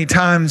how many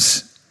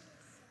times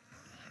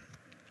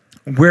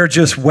we're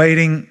just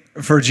waiting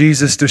for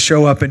Jesus to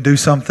show up and do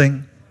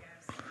something.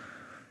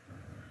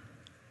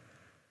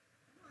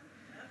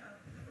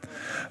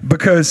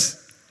 Because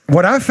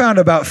what I've found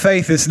about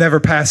faith is never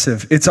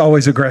passive. It's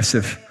always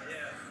aggressive.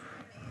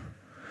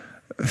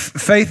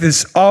 Faith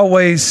is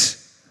always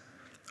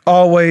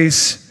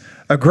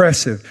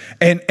aggressive.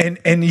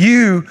 And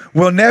you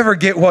will never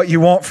get what you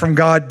want from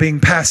God being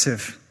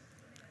passive.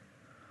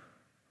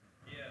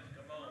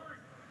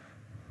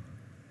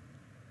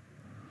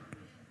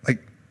 Like,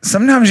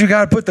 sometimes you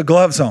got to put the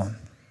gloves on.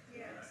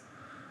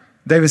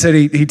 David said,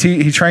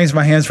 he trains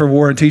my hands for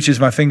war and teaches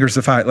my fingers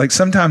to fight. Like,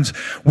 sometimes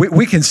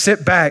we can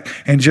sit back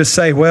and just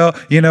say, well,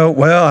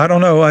 I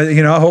don't know.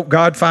 I hope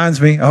God finds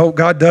me. I hope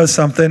God does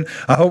something.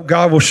 I hope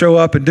God will show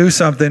up and do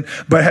something.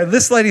 But had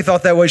this lady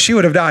thought that way, she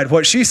would have died.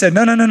 What she said,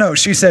 no.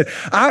 She said,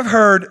 I've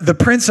heard the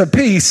Prince of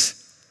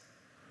Peace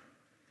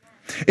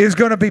is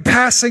going to be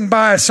passing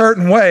by a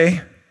certain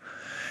way,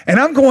 and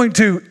I'm going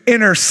to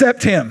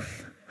intercept him.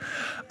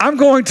 I'm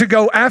going to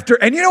go after.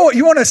 And you know what?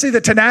 You want to see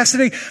the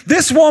tenacity?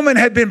 This woman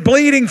had been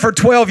bleeding for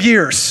 12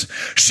 years.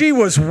 She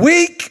was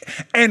weak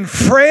and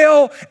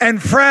frail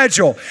and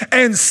fragile.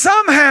 And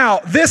somehow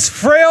this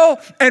frail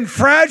and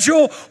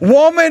fragile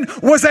woman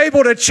was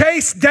able to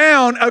chase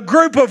down a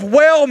group of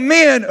well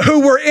men who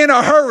were in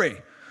a hurry.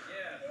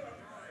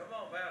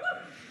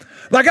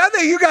 Like, I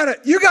think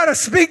you gotta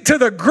speak to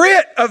the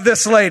grit of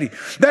this lady.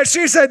 That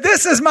she said,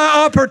 this is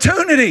my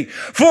opportunity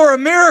for a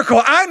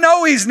miracle. I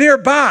know he's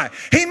nearby.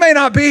 He may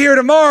not be here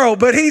tomorrow,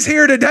 but he's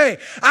here today.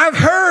 I've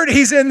heard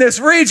he's in this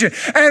region.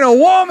 And a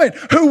woman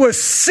who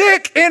was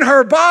sick in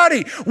her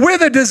body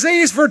with a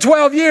disease for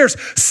 12 years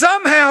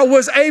somehow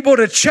was able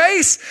to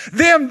chase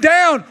them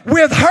down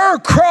with her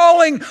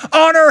crawling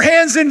on her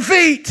hands and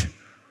feet.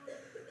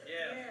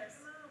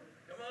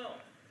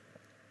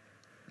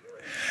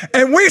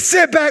 And we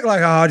sit back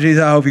like, oh,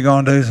 Jesus, I hope you're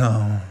going to do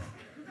something.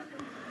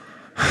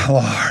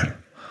 Lord.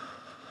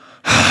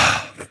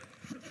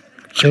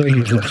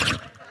 Jesus.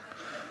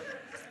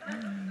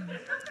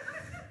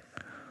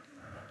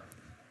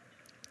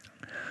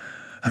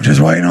 I'm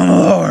just waiting on the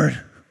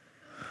Lord.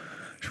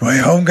 Just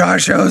waiting, hoping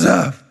God shows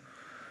up.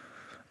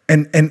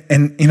 And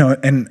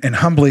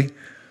humbly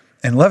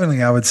and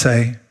lovingly, I would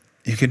say,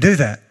 you can do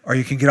that. Or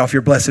you can get off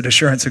your blessed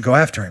assurance and go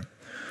after him.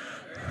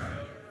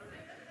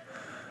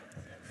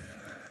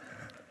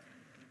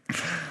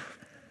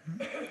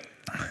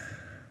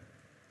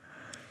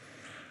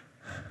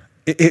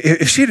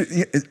 If she,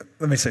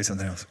 let me say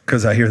something else,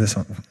 because I hear this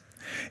one.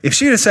 If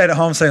she'd have sat at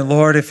home saying,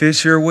 Lord, if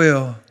it's your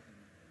will.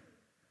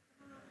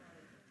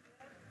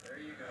 There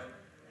you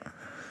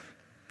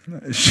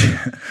go.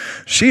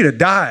 She'd have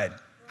died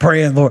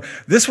praying, Lord.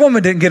 This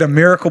woman didn't get a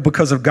miracle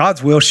because of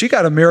God's will. She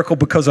got a miracle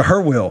because of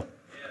her will.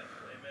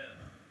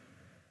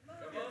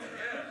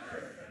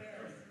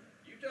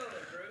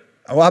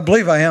 Oh, I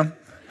believe I am.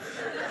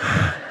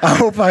 I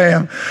hope I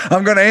am.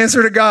 I'm going to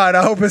answer to God.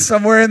 I hope it's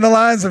somewhere in the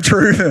lines of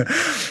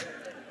truth.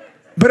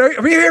 But are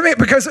you hearing me?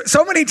 Because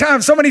so many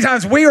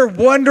times we are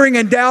wondering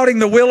and doubting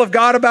the will of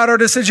God about our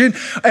decision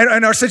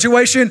and our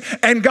situation,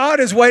 and God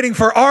is waiting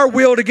for our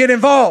will to get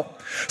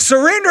involved.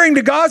 Surrendering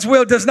to God's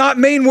will does not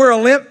mean we're a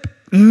limp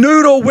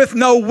noodle with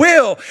no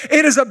will.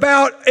 It is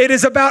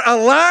about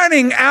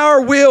aligning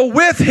our will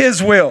with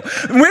his will.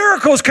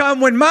 Miracles come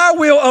when my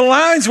will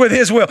aligns with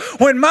his will,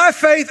 when my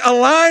faith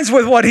aligns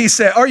with what he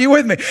said. Are you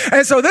with me?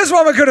 And so this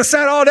woman could have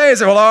sat all day and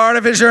said, well, Lord,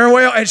 if it's your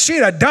will, and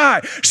she'd have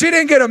died. She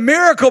didn't get a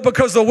miracle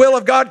because the will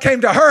of God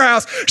came to her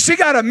house. She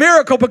got a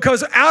miracle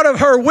because out of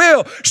her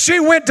will, she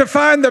went to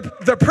find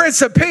the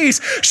Prince of Peace.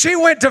 She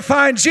went to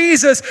find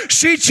Jesus.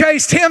 She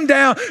chased him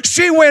down.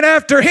 She went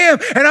after him.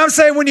 And I'm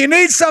saying, when you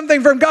need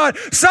something from God,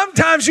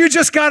 sometimes you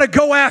just got to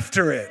go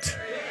after it.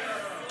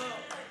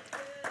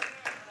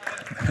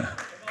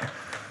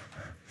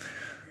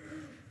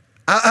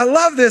 I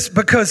love this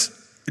because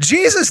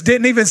Jesus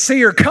didn't even see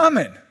her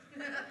coming.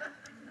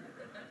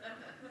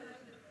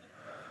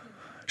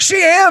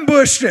 She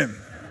ambushed him.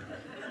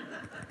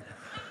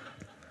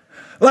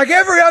 Like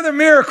every other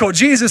miracle,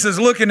 Jesus is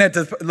looking at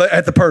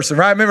the person,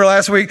 right? Remember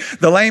last week,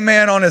 the lame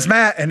man on his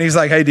mat, and he's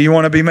like, hey, do you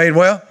want to be made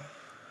well?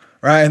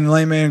 Right? And the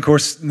lame man, of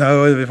course,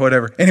 no,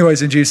 whatever.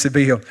 Anyways, and Jesus said,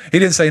 be healed. He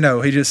didn't say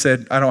no. He just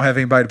said, I don't have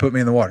anybody to put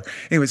me in the water.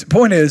 Anyways, the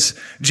point is,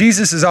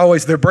 Jesus is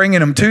always, they're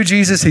bringing him to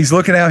Jesus. He's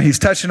looking out, he's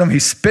touching them,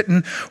 he's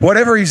spitting,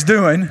 whatever he's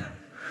doing.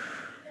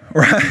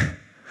 Right?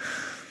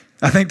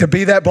 I think to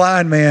be that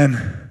blind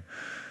man,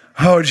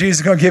 oh, Jesus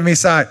is going to give me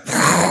sight.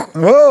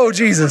 Whoa,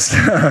 Jesus.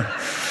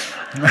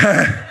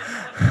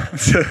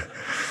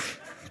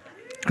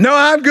 No,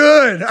 I'm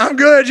good. I'm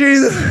good,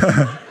 Jesus.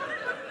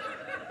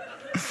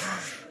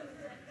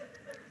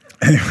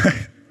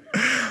 Anyway.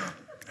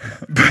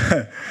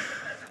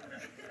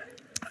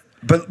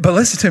 But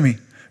listen to me.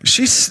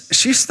 She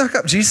stuck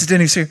up. Jesus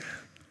didn't even see her.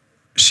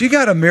 She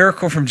got a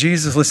miracle from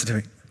Jesus. Listen to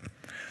me.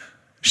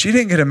 She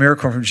didn't get a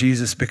miracle from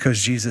Jesus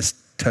because Jesus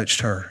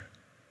touched her.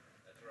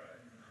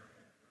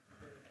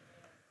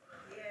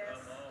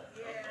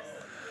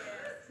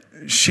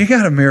 She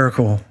got a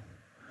miracle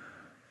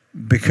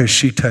because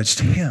she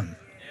touched him.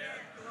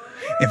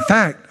 In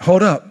fact,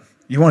 hold up.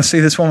 You want to see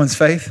this woman's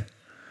faith?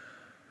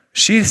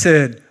 She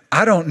said,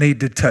 I don't need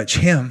to touch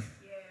him.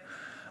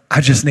 I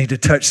just need to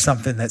touch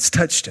something that's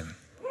touched him.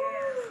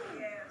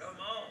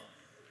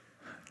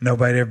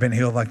 Nobody ever been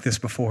healed like this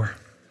before.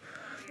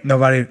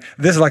 Nobody.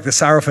 This is like the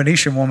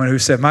Syrophoenician woman who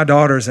said, my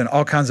daughter's in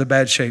all kinds of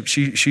bad shape.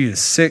 She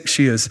is sick.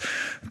 She is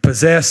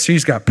possessed.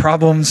 She's got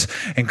problems.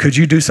 And could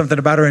you do something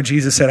about her? And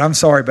Jesus said, I'm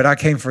sorry, but I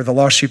came for the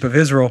lost sheep of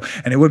Israel.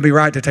 And it would be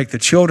right to take the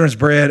children's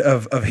bread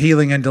of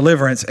healing and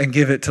deliverance and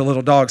give it to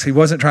little dogs. He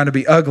wasn't trying to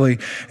be ugly.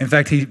 In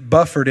fact, he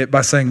buffered it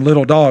by saying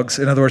little dogs.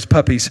 In other words,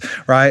 puppies,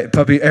 right?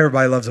 Puppy.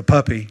 Everybody loves a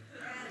puppy.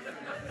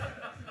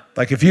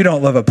 Like if you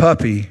don't love a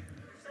puppy,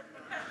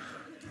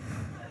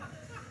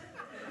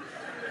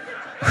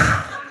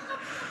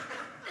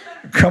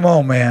 come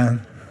on,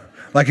 man.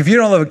 Like if you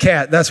don't love a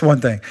cat, that's one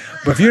thing.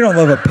 But if you don't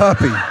love a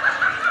puppy,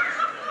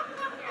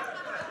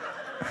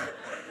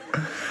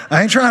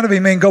 I ain't trying to be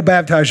mean. Go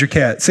baptize your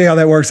cat. See how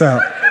that works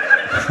out.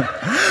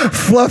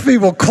 Fluffy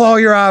will claw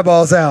your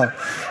eyeballs out.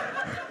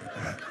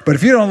 But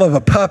if you don't love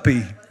a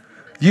puppy,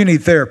 you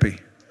need therapy.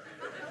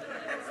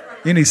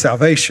 You need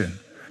salvation.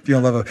 If you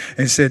don't love a, and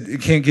he said you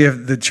can't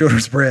give the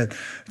children's bread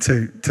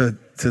to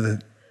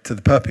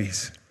the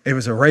puppies. It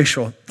was a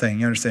racial thing.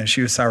 You understand?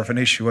 She was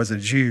Syrophoenician. She was a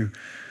Jew.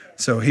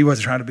 So he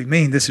wasn't trying to be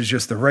mean. This is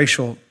just the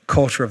racial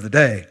culture of the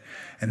day.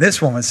 And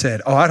this woman said,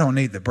 I don't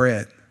need the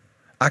bread.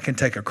 I can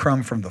take a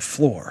crumb from the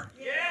floor.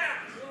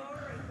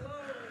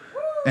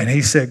 And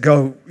he said,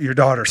 go, your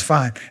daughter's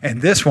fine.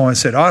 And this woman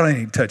said, I don't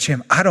need to touch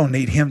him. I don't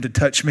need him to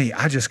touch me.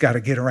 I just got to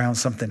get around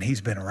something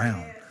he's been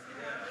around.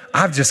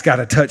 I've just got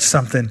to touch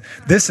something.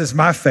 This is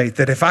my faith,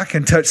 that if I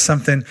can touch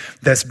something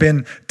that's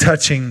been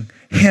touching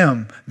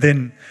him,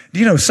 then,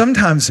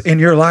 sometimes in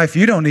your life,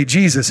 you don't need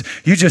Jesus.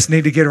 You just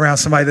need to get around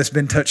somebody that's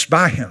been touched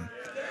by him.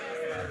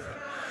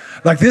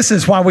 Like this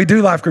is why we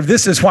do life group.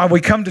 This is why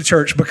we come to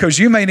church, because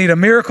you may need a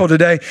miracle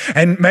today,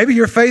 and maybe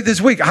your faith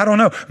is weak. I don't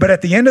know. But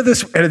at the end of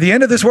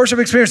this worship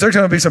experience, there's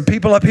going to be some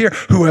people up here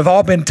who have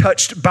all been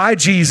touched by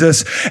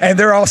Jesus, and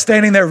they're all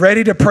standing there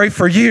ready to pray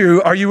for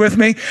you. Are you with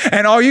me?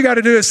 And all you got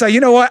to do is say, you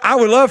know what? I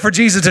would love for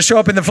Jesus to show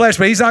up in the flesh,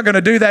 but he's not going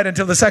to do that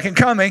until the second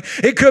coming.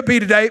 It could be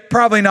today,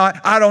 probably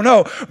not. I don't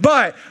know.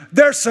 But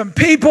there's some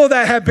people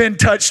that have been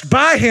touched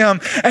by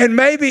him, and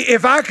maybe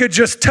if I could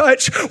just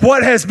touch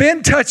what has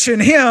been touching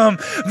him,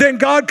 then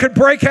God could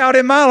break out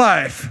in my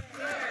life.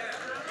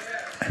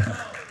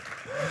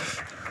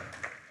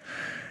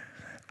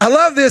 I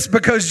love this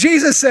because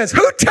Jesus says,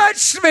 who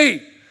touched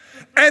me?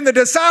 And the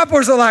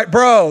disciples are like,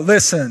 bro,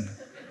 listen,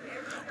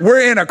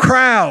 we're in a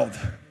crowd.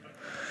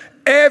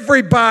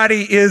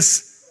 Everybody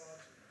is.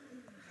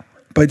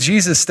 But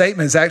Jesus'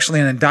 statement is actually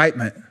an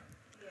indictment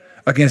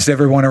against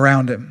everyone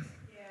around him.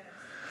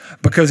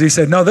 Because he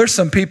said, no, there's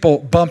some people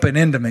bumping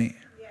into me,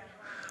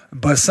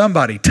 but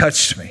somebody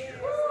touched me.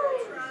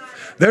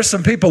 There's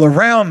some people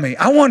around me.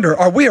 I wonder,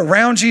 are we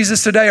around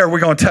Jesus today, or are we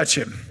going to touch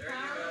him?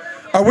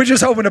 Are we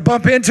just hoping to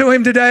bump into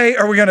him today,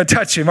 or are we going to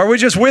touch him? Are we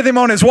just with him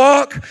on his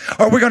walk,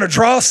 or are we going to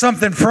draw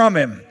something from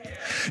him?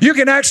 You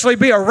can actually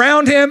be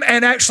around him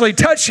and actually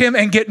touch him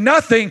and get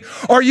nothing,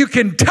 or you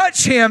can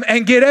touch him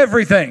and get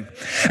everything.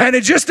 And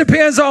it just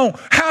depends on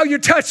how you're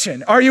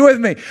touching. Are you with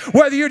me?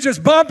 Whether you're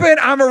just bumping,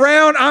 I'm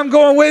around, I'm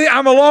going with you,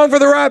 I'm along for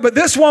the ride. But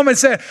this woman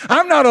said,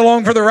 I'm not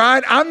along for the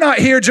ride. I'm not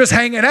here just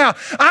hanging out.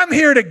 I'm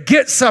here to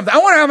get something. I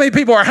wonder how many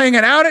people are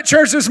hanging out at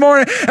church this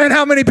morning and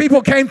how many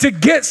people came to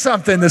get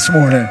something this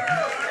morning.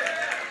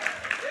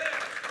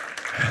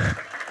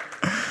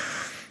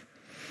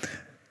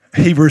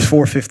 Hebrews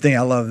 4:15.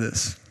 I love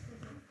this.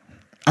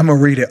 I'm going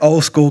to read it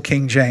old school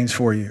King James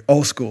for you.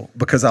 Old school,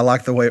 because I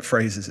like the way it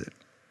phrases it.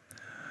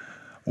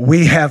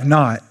 We have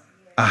not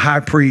a high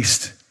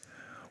priest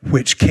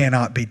which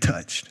cannot be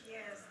touched.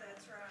 Yes,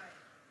 that's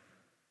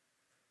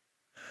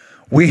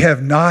right. We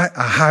have not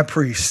a high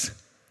priest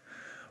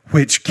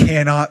which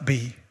cannot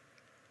be.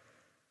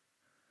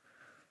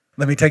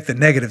 Let me take the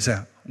negatives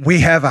out. We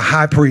have a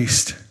high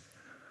priest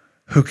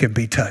who can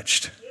be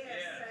touched.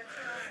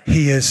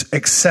 He is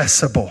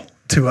accessible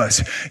to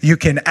us. You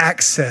can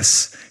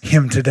access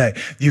him today.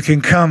 You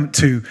can come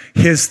to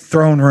his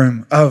throne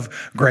room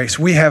of grace.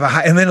 We have a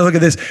high, and then look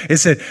at this.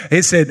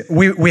 It said,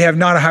 we have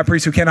not a high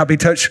priest who cannot be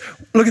touched.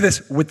 Look at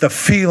this, with the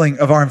feeling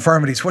of our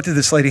infirmities. What did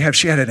this lady have?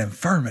 She had an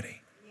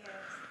infirmity.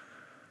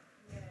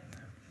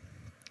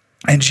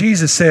 And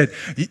Jesus said,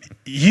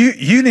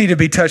 you need to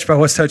be touched by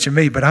what's touching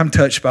me, but I'm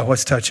touched by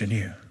what's touching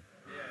you.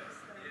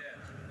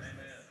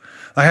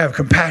 I have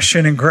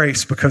compassion and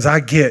grace because I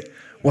get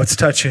What's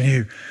touching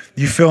you?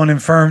 You feeling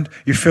infirmed?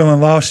 You're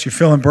feeling lost? You're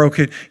feeling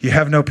broken? You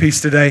have no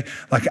peace today?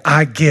 Like,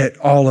 I get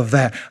all of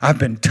that. I've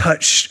been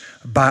touched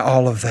by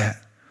all of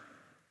that.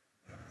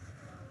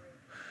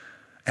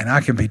 And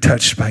I can be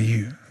touched by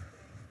you.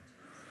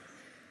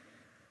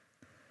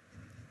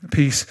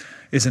 Peace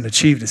isn't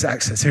achieved, it's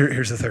access.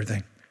 Here's the third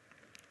thing.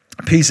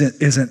 Peace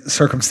isn't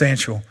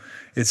circumstantial,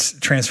 it's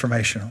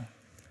transformational.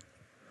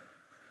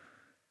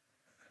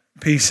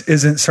 Peace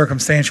isn't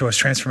circumstantial,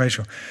 it's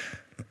transformational.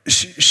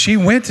 She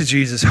went to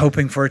Jesus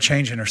hoping for a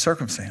change in her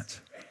circumstance.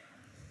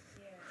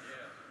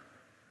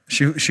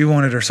 She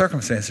wanted her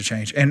circumstance to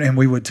change, and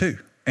we would too.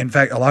 In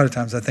fact, a lot of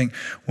times I think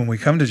when we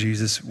come to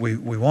Jesus, we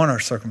want our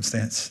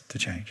circumstance to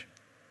change.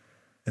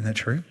 Isn't that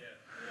true?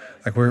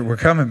 Like we're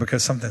coming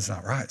because something's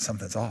not right,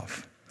 something's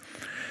off.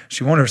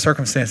 She wanted her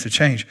circumstance to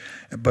change,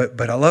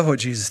 but I love what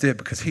Jesus did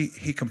because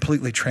he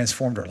completely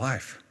transformed her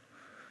life.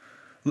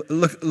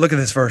 Look at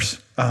this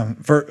verse,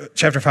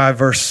 chapter 5,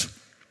 verse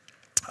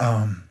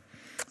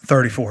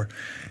 34.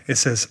 It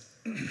says,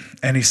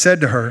 and he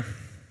said to her,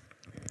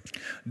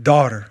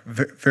 daughter,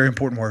 very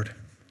important word.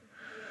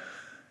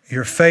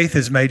 Your faith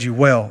has made you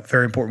well,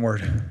 very important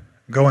word.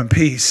 Go in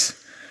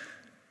peace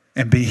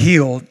and be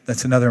healed,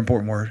 that's another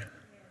important word,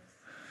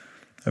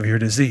 of your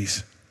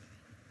disease.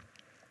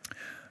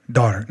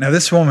 Daughter. Now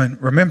this woman,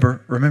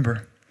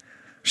 remember,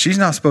 she's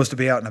not supposed to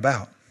be out and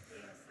about.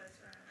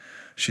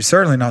 She's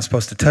certainly not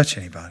supposed to touch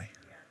anybody.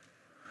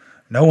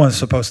 No one's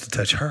supposed to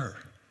touch her.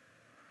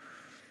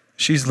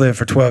 She's lived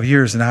for 12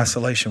 years in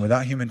isolation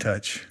without human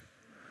touch,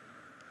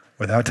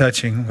 without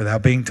touching,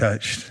 without being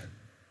touched.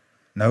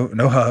 No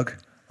hug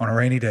on a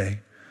rainy day.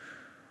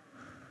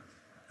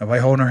 Nobody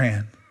holding her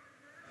hand.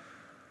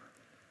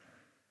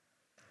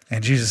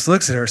 And Jesus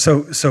looks at her.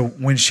 So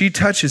when she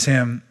touches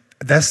him,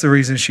 that's the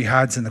reason she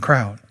hides in the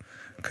crowd,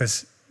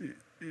 because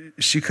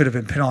she could have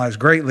been penalized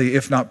greatly,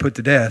 if not put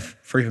to death,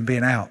 for even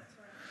being out.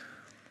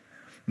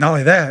 Not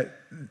only that,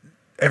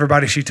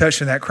 everybody she touched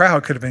in that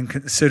crowd could have been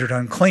considered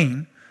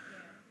unclean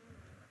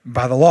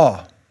by the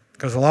law,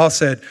 because the law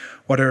said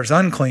whatever is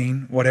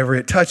unclean, whatever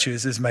it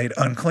touches is made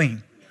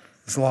unclean.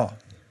 It's the law.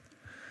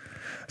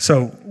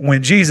 So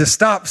when Jesus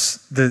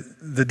stops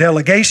the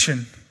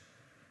delegation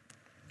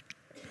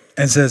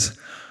and says,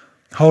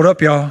 hold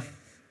up, y'all,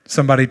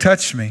 somebody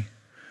touched me.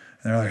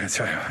 And they're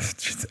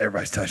like,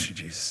 everybody's touching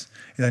Jesus.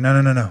 He's like,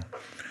 no.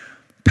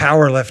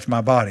 Power left my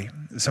body.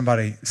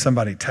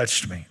 Somebody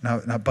touched me,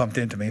 not bumped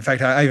into me. In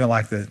fact, I even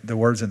like the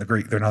words in the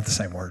Greek. They're not the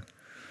same word.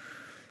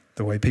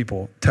 The way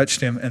people touched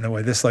him and the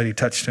way this lady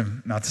touched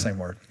him, not the same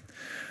word.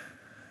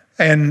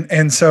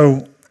 And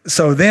so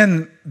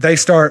then they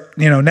start,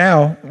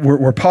 now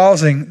we're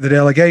pausing the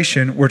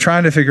delegation. We're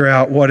trying to figure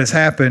out what has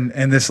happened.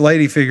 And this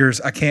lady figures,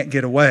 I can't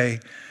get away.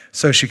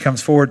 So she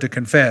comes forward to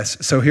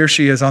confess. So here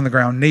she is on the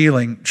ground,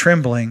 kneeling,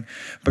 trembling,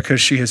 because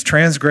she has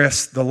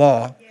transgressed the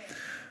law,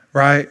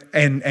 right?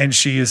 And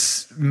she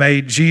has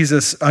made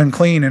Jesus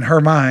unclean in her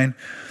mind.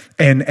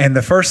 And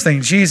the first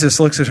thing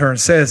Jesus looks at her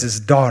and says is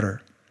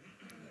daughter,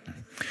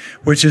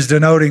 which is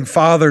denoting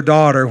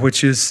father-daughter,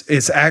 which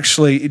is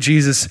actually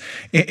Jesus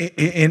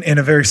in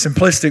a very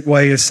simplistic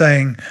way is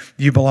saying,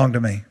 you belong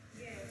to me.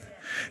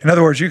 In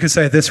other words, you could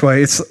say it this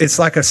way: it's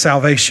like a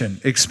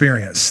salvation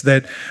experience.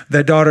 That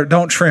daughter,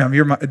 don't tremble.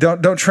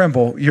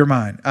 You're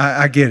mine.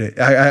 I get it.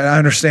 I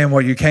understand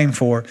what you came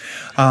for,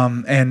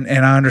 and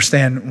I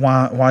understand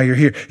why you're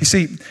here. You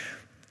see,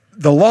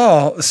 the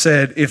law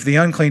said if the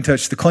unclean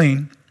touched the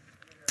clean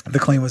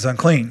was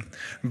unclean.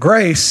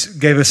 Grace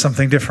gave us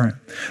something different,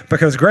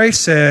 because grace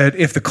said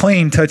if the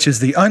clean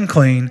touches the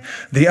unclean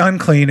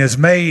is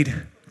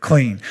made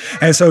clean.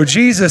 And so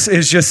Jesus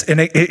is just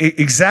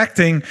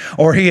exacting,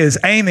 or he is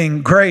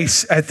aiming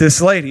grace at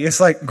this lady. It's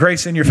like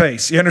grace in your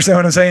face. You understand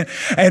what I'm saying?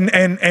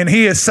 And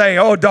he is saying,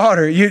 oh,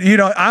 daughter, you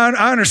don't,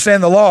 I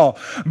understand the law,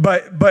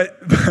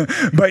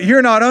 but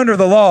you're not under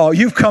the law.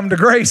 You've come to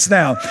grace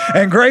now.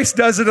 And grace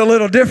does it a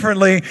little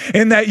differently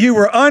in that you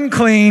were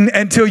unclean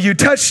until you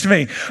touched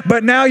me.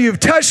 But now you've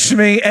touched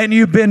me and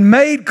you've been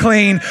made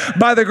clean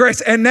by the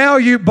grace. And now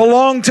you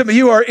belong to me.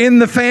 You are in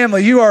the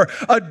family. You are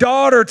a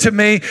daughter to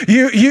me.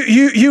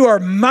 You are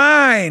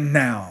mine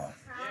now.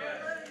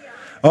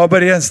 Oh,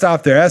 but he doesn't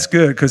stop there. That's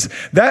good, because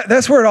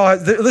that's where it all.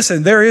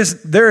 Listen, there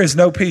is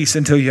no peace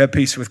until you have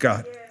peace with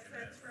God.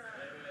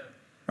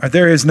 Right,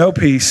 there is no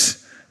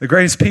peace. The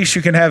greatest peace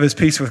you can have is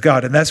peace with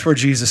God, and that's where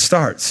Jesus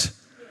starts.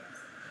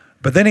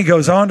 But then he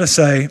goes on to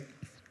say,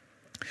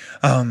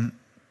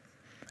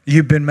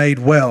 "You've been made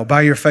well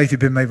by your faith.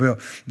 You've been made well."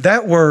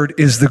 That word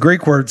is the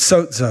Greek word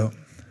sozo.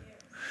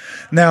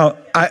 Now,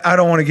 I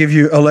don't want to give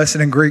you a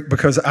lesson in Greek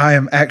because I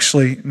am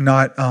actually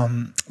not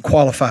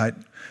qualified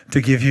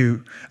to give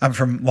you. I'm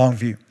from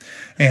Longview,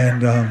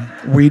 and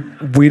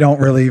we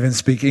don't really even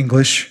speak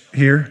English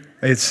here.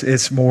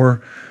 It's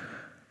more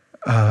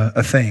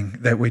a thing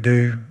that we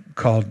do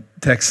called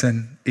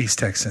Texan, East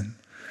Texan.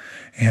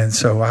 And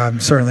so I'm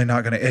certainly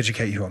not going to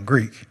educate you on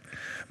Greek,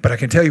 but I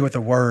can tell you what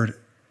the word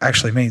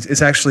actually means.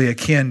 It's actually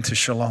akin to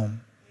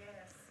shalom.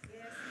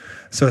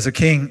 So it's a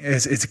king,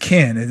 it's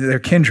kin, they're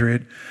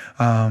kindred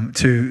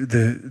to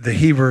the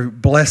Hebrew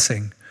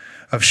blessing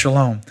of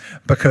shalom,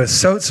 because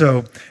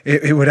sozo,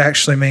 it would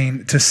actually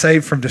mean to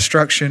save from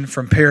destruction,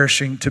 from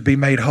perishing, to be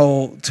made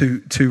whole,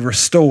 to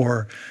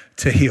restore,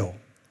 to heal.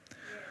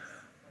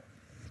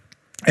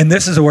 And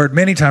this is a word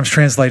many times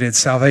translated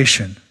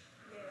salvation.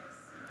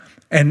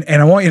 And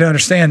I want you to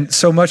understand,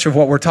 so much of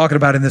what we're talking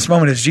about in this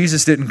moment is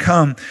Jesus didn't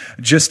come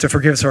just to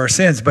forgive us our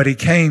sins, but he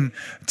came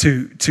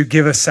to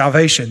give us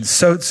salvation,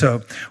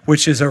 sozo,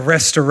 which is a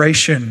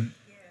restoration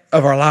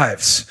of our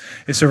lives.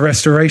 It's a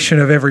restoration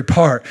of every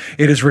part.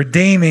 It is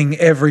redeeming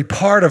every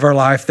part of our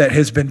life that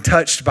has been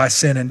touched by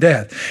sin and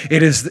death.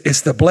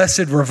 It's the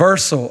blessed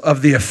reversal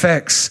of the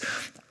effects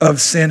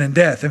of sin and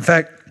death. In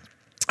fact,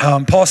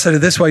 Paul said it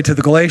this way to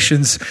the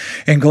Galatians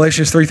in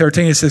Galatians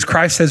 3:13. It says,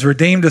 Christ has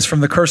redeemed us from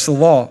the curse of the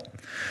law.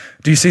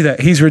 Do you see that?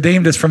 He's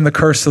redeemed us from the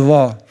curse of the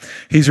law.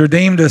 He's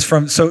redeemed us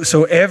from,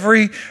 so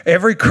every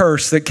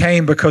curse that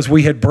came because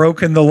we had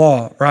broken the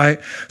law, right?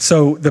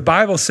 So the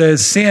Bible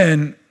says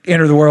sin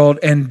entered the world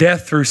and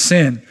death through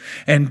sin,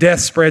 and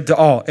death spread to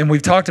all. And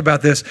we've talked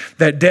about this,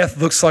 that death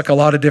looks like a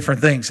lot of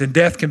different things. And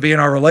death can be in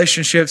our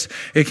relationships.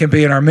 It can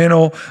be in our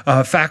mental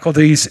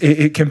faculties.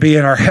 It can be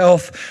in our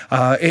health.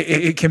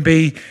 It can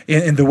be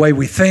in the way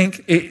we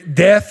think.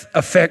 Death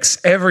affects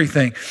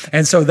everything.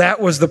 And so that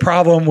was the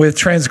problem with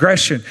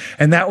transgression.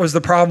 And that was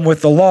the problem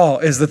with the law,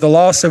 is that the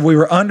law said we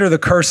were under the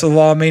curse of the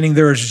law, meaning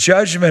there was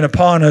judgment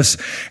upon us.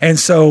 And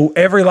so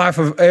every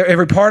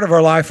part of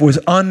our life was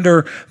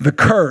under the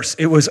curse.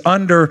 It was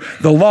under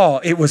the law.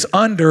 It was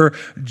under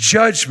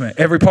judgment,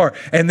 every part.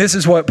 And this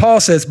is what Paul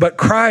says, but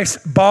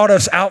Christ bought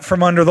us out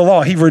from under the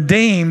law. He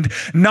redeemed,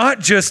 not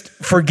just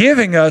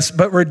forgiving us,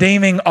 but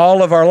redeeming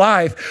all of our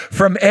life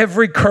from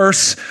every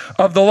curse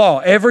of the law.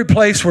 Every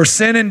place where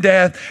sin and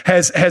death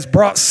has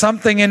brought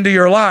something into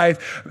your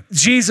life,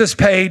 Jesus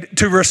paid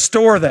to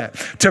restore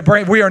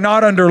that. We are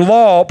not under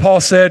law,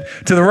 Paul said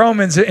to the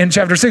Romans in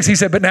chapter 6. He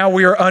said, but now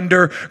we are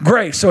under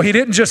grace. So he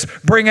didn't just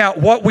bring out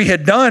what we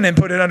had done and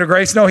put it under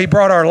grace. No, he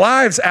brought our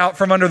lives out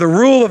from under the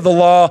rule of the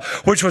law,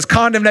 which was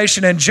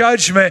condemnation and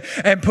judgment,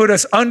 and put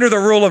us under the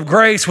rule of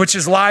grace, which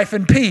is life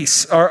and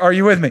peace. Are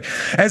you with me?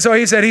 And so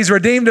he said he's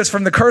redeemed us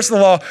from the curse of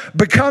the law,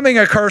 becoming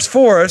a curse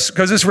for us,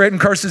 because it's written,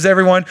 curses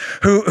everyone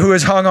who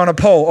is hung on a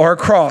pole or a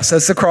cross.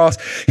 That's the cross.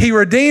 He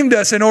redeemed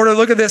us in order,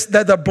 look at this,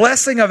 that the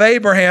blessing of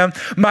Abraham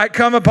might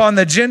come upon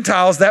the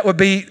Gentiles, that would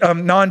be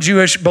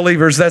non-Jewish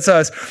believers, that's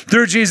us,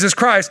 through Jesus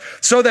Christ,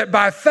 so that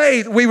by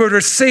faith we would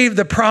receive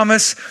the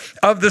promise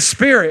of the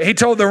Spirit. He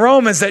told the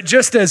Romans that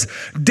just as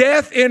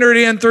death entered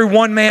in through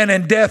one man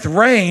and death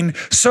reigned,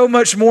 so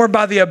much more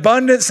by the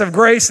abundance of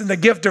grace and the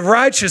gift of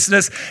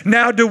righteousness,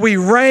 now do we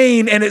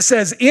reign. And it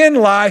says in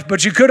life,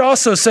 but you could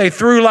also say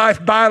through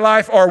life, by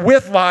life, or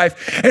with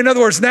life. In other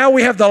words, now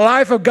we have the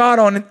life of God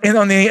on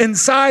the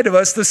inside of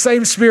us, the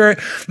same Spirit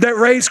that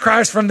raised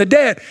Christ from the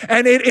dead.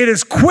 And it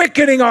is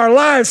quickening our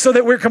lives so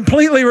that we're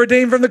completely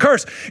redeemed from the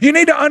curse. You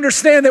need to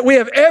understand that we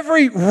have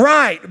every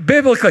right,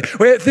 biblically,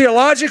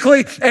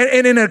 theologically,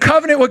 and in a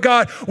covenant with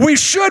God, we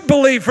should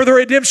believe for the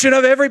redemption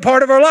of every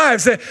part of our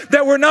lives.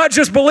 That we're not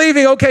just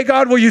believing, okay,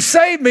 God, will you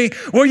save me?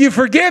 Will you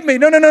forgive me?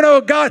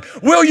 No, God,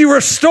 will you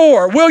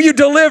restore? Will you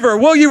deliver?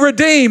 Will you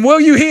redeem? Will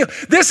you heal?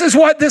 This is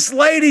what this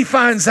lady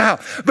finds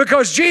out,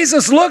 because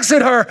Jesus looks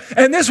at her,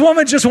 and this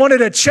woman just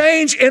wanted a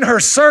change in her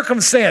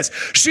circumstance.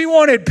 She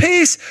wanted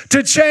peace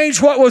to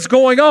change what was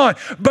going on.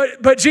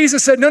 But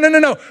Jesus said,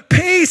 no.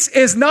 Peace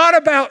is not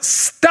about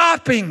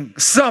stopping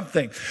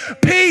something.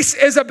 Peace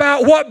is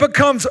about what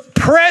becomes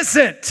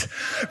present.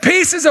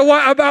 Peace is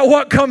about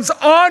what comes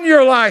on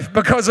your life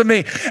because of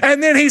me.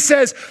 And then he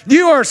says,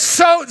 you are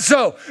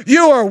sozo,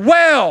 you are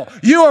well,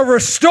 you are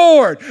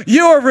restored,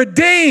 you are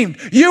redeemed,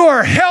 you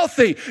are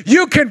healthy,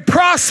 you can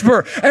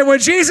prosper. And when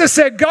Jesus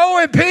said,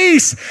 go in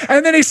peace,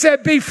 and then he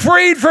said, be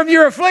freed from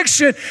your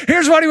affliction,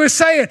 here's what he was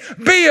saying: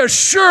 be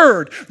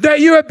assured that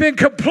you have been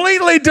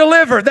completely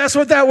delivered. That's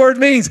what that word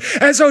means.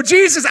 And so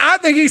Jesus, I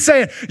think he's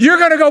saying, you're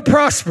going to go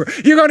prosper.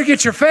 You're going to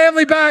get your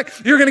family back.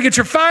 You're going to get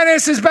your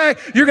finances back.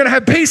 You're going to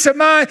have peace of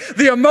mind.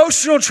 The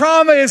emotional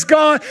trauma is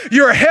gone.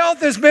 Your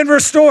health has been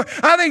restored.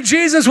 I think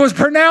Jesus was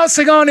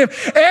pronouncing on him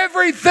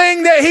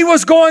everything that he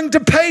was going to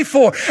pay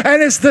for.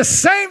 And it's the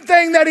same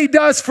thing that he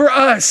does for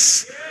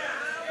us.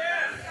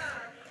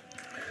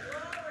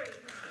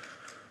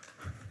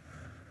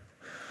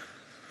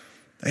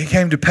 He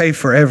came to pay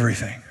for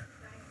everything.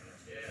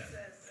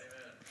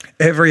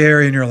 Every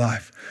area in your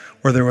life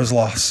where there was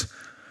loss,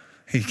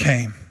 he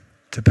came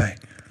to pay.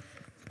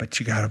 But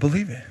you got to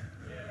believe it.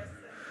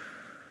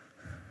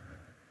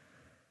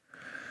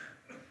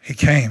 He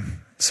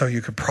came so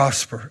you could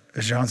prosper,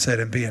 as John said,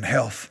 and be in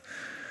health,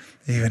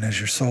 even as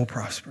your soul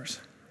prospers.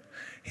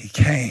 He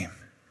came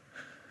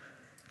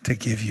to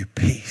give you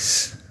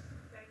peace,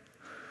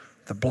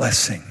 the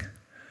blessing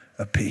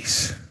of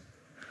peace.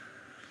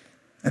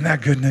 Isn't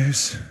that good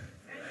news?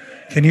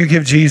 Can you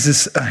give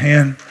Jesus a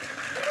hand?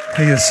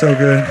 He is so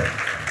good.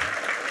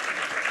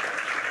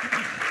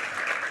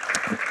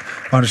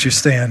 Why don't you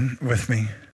stand with me?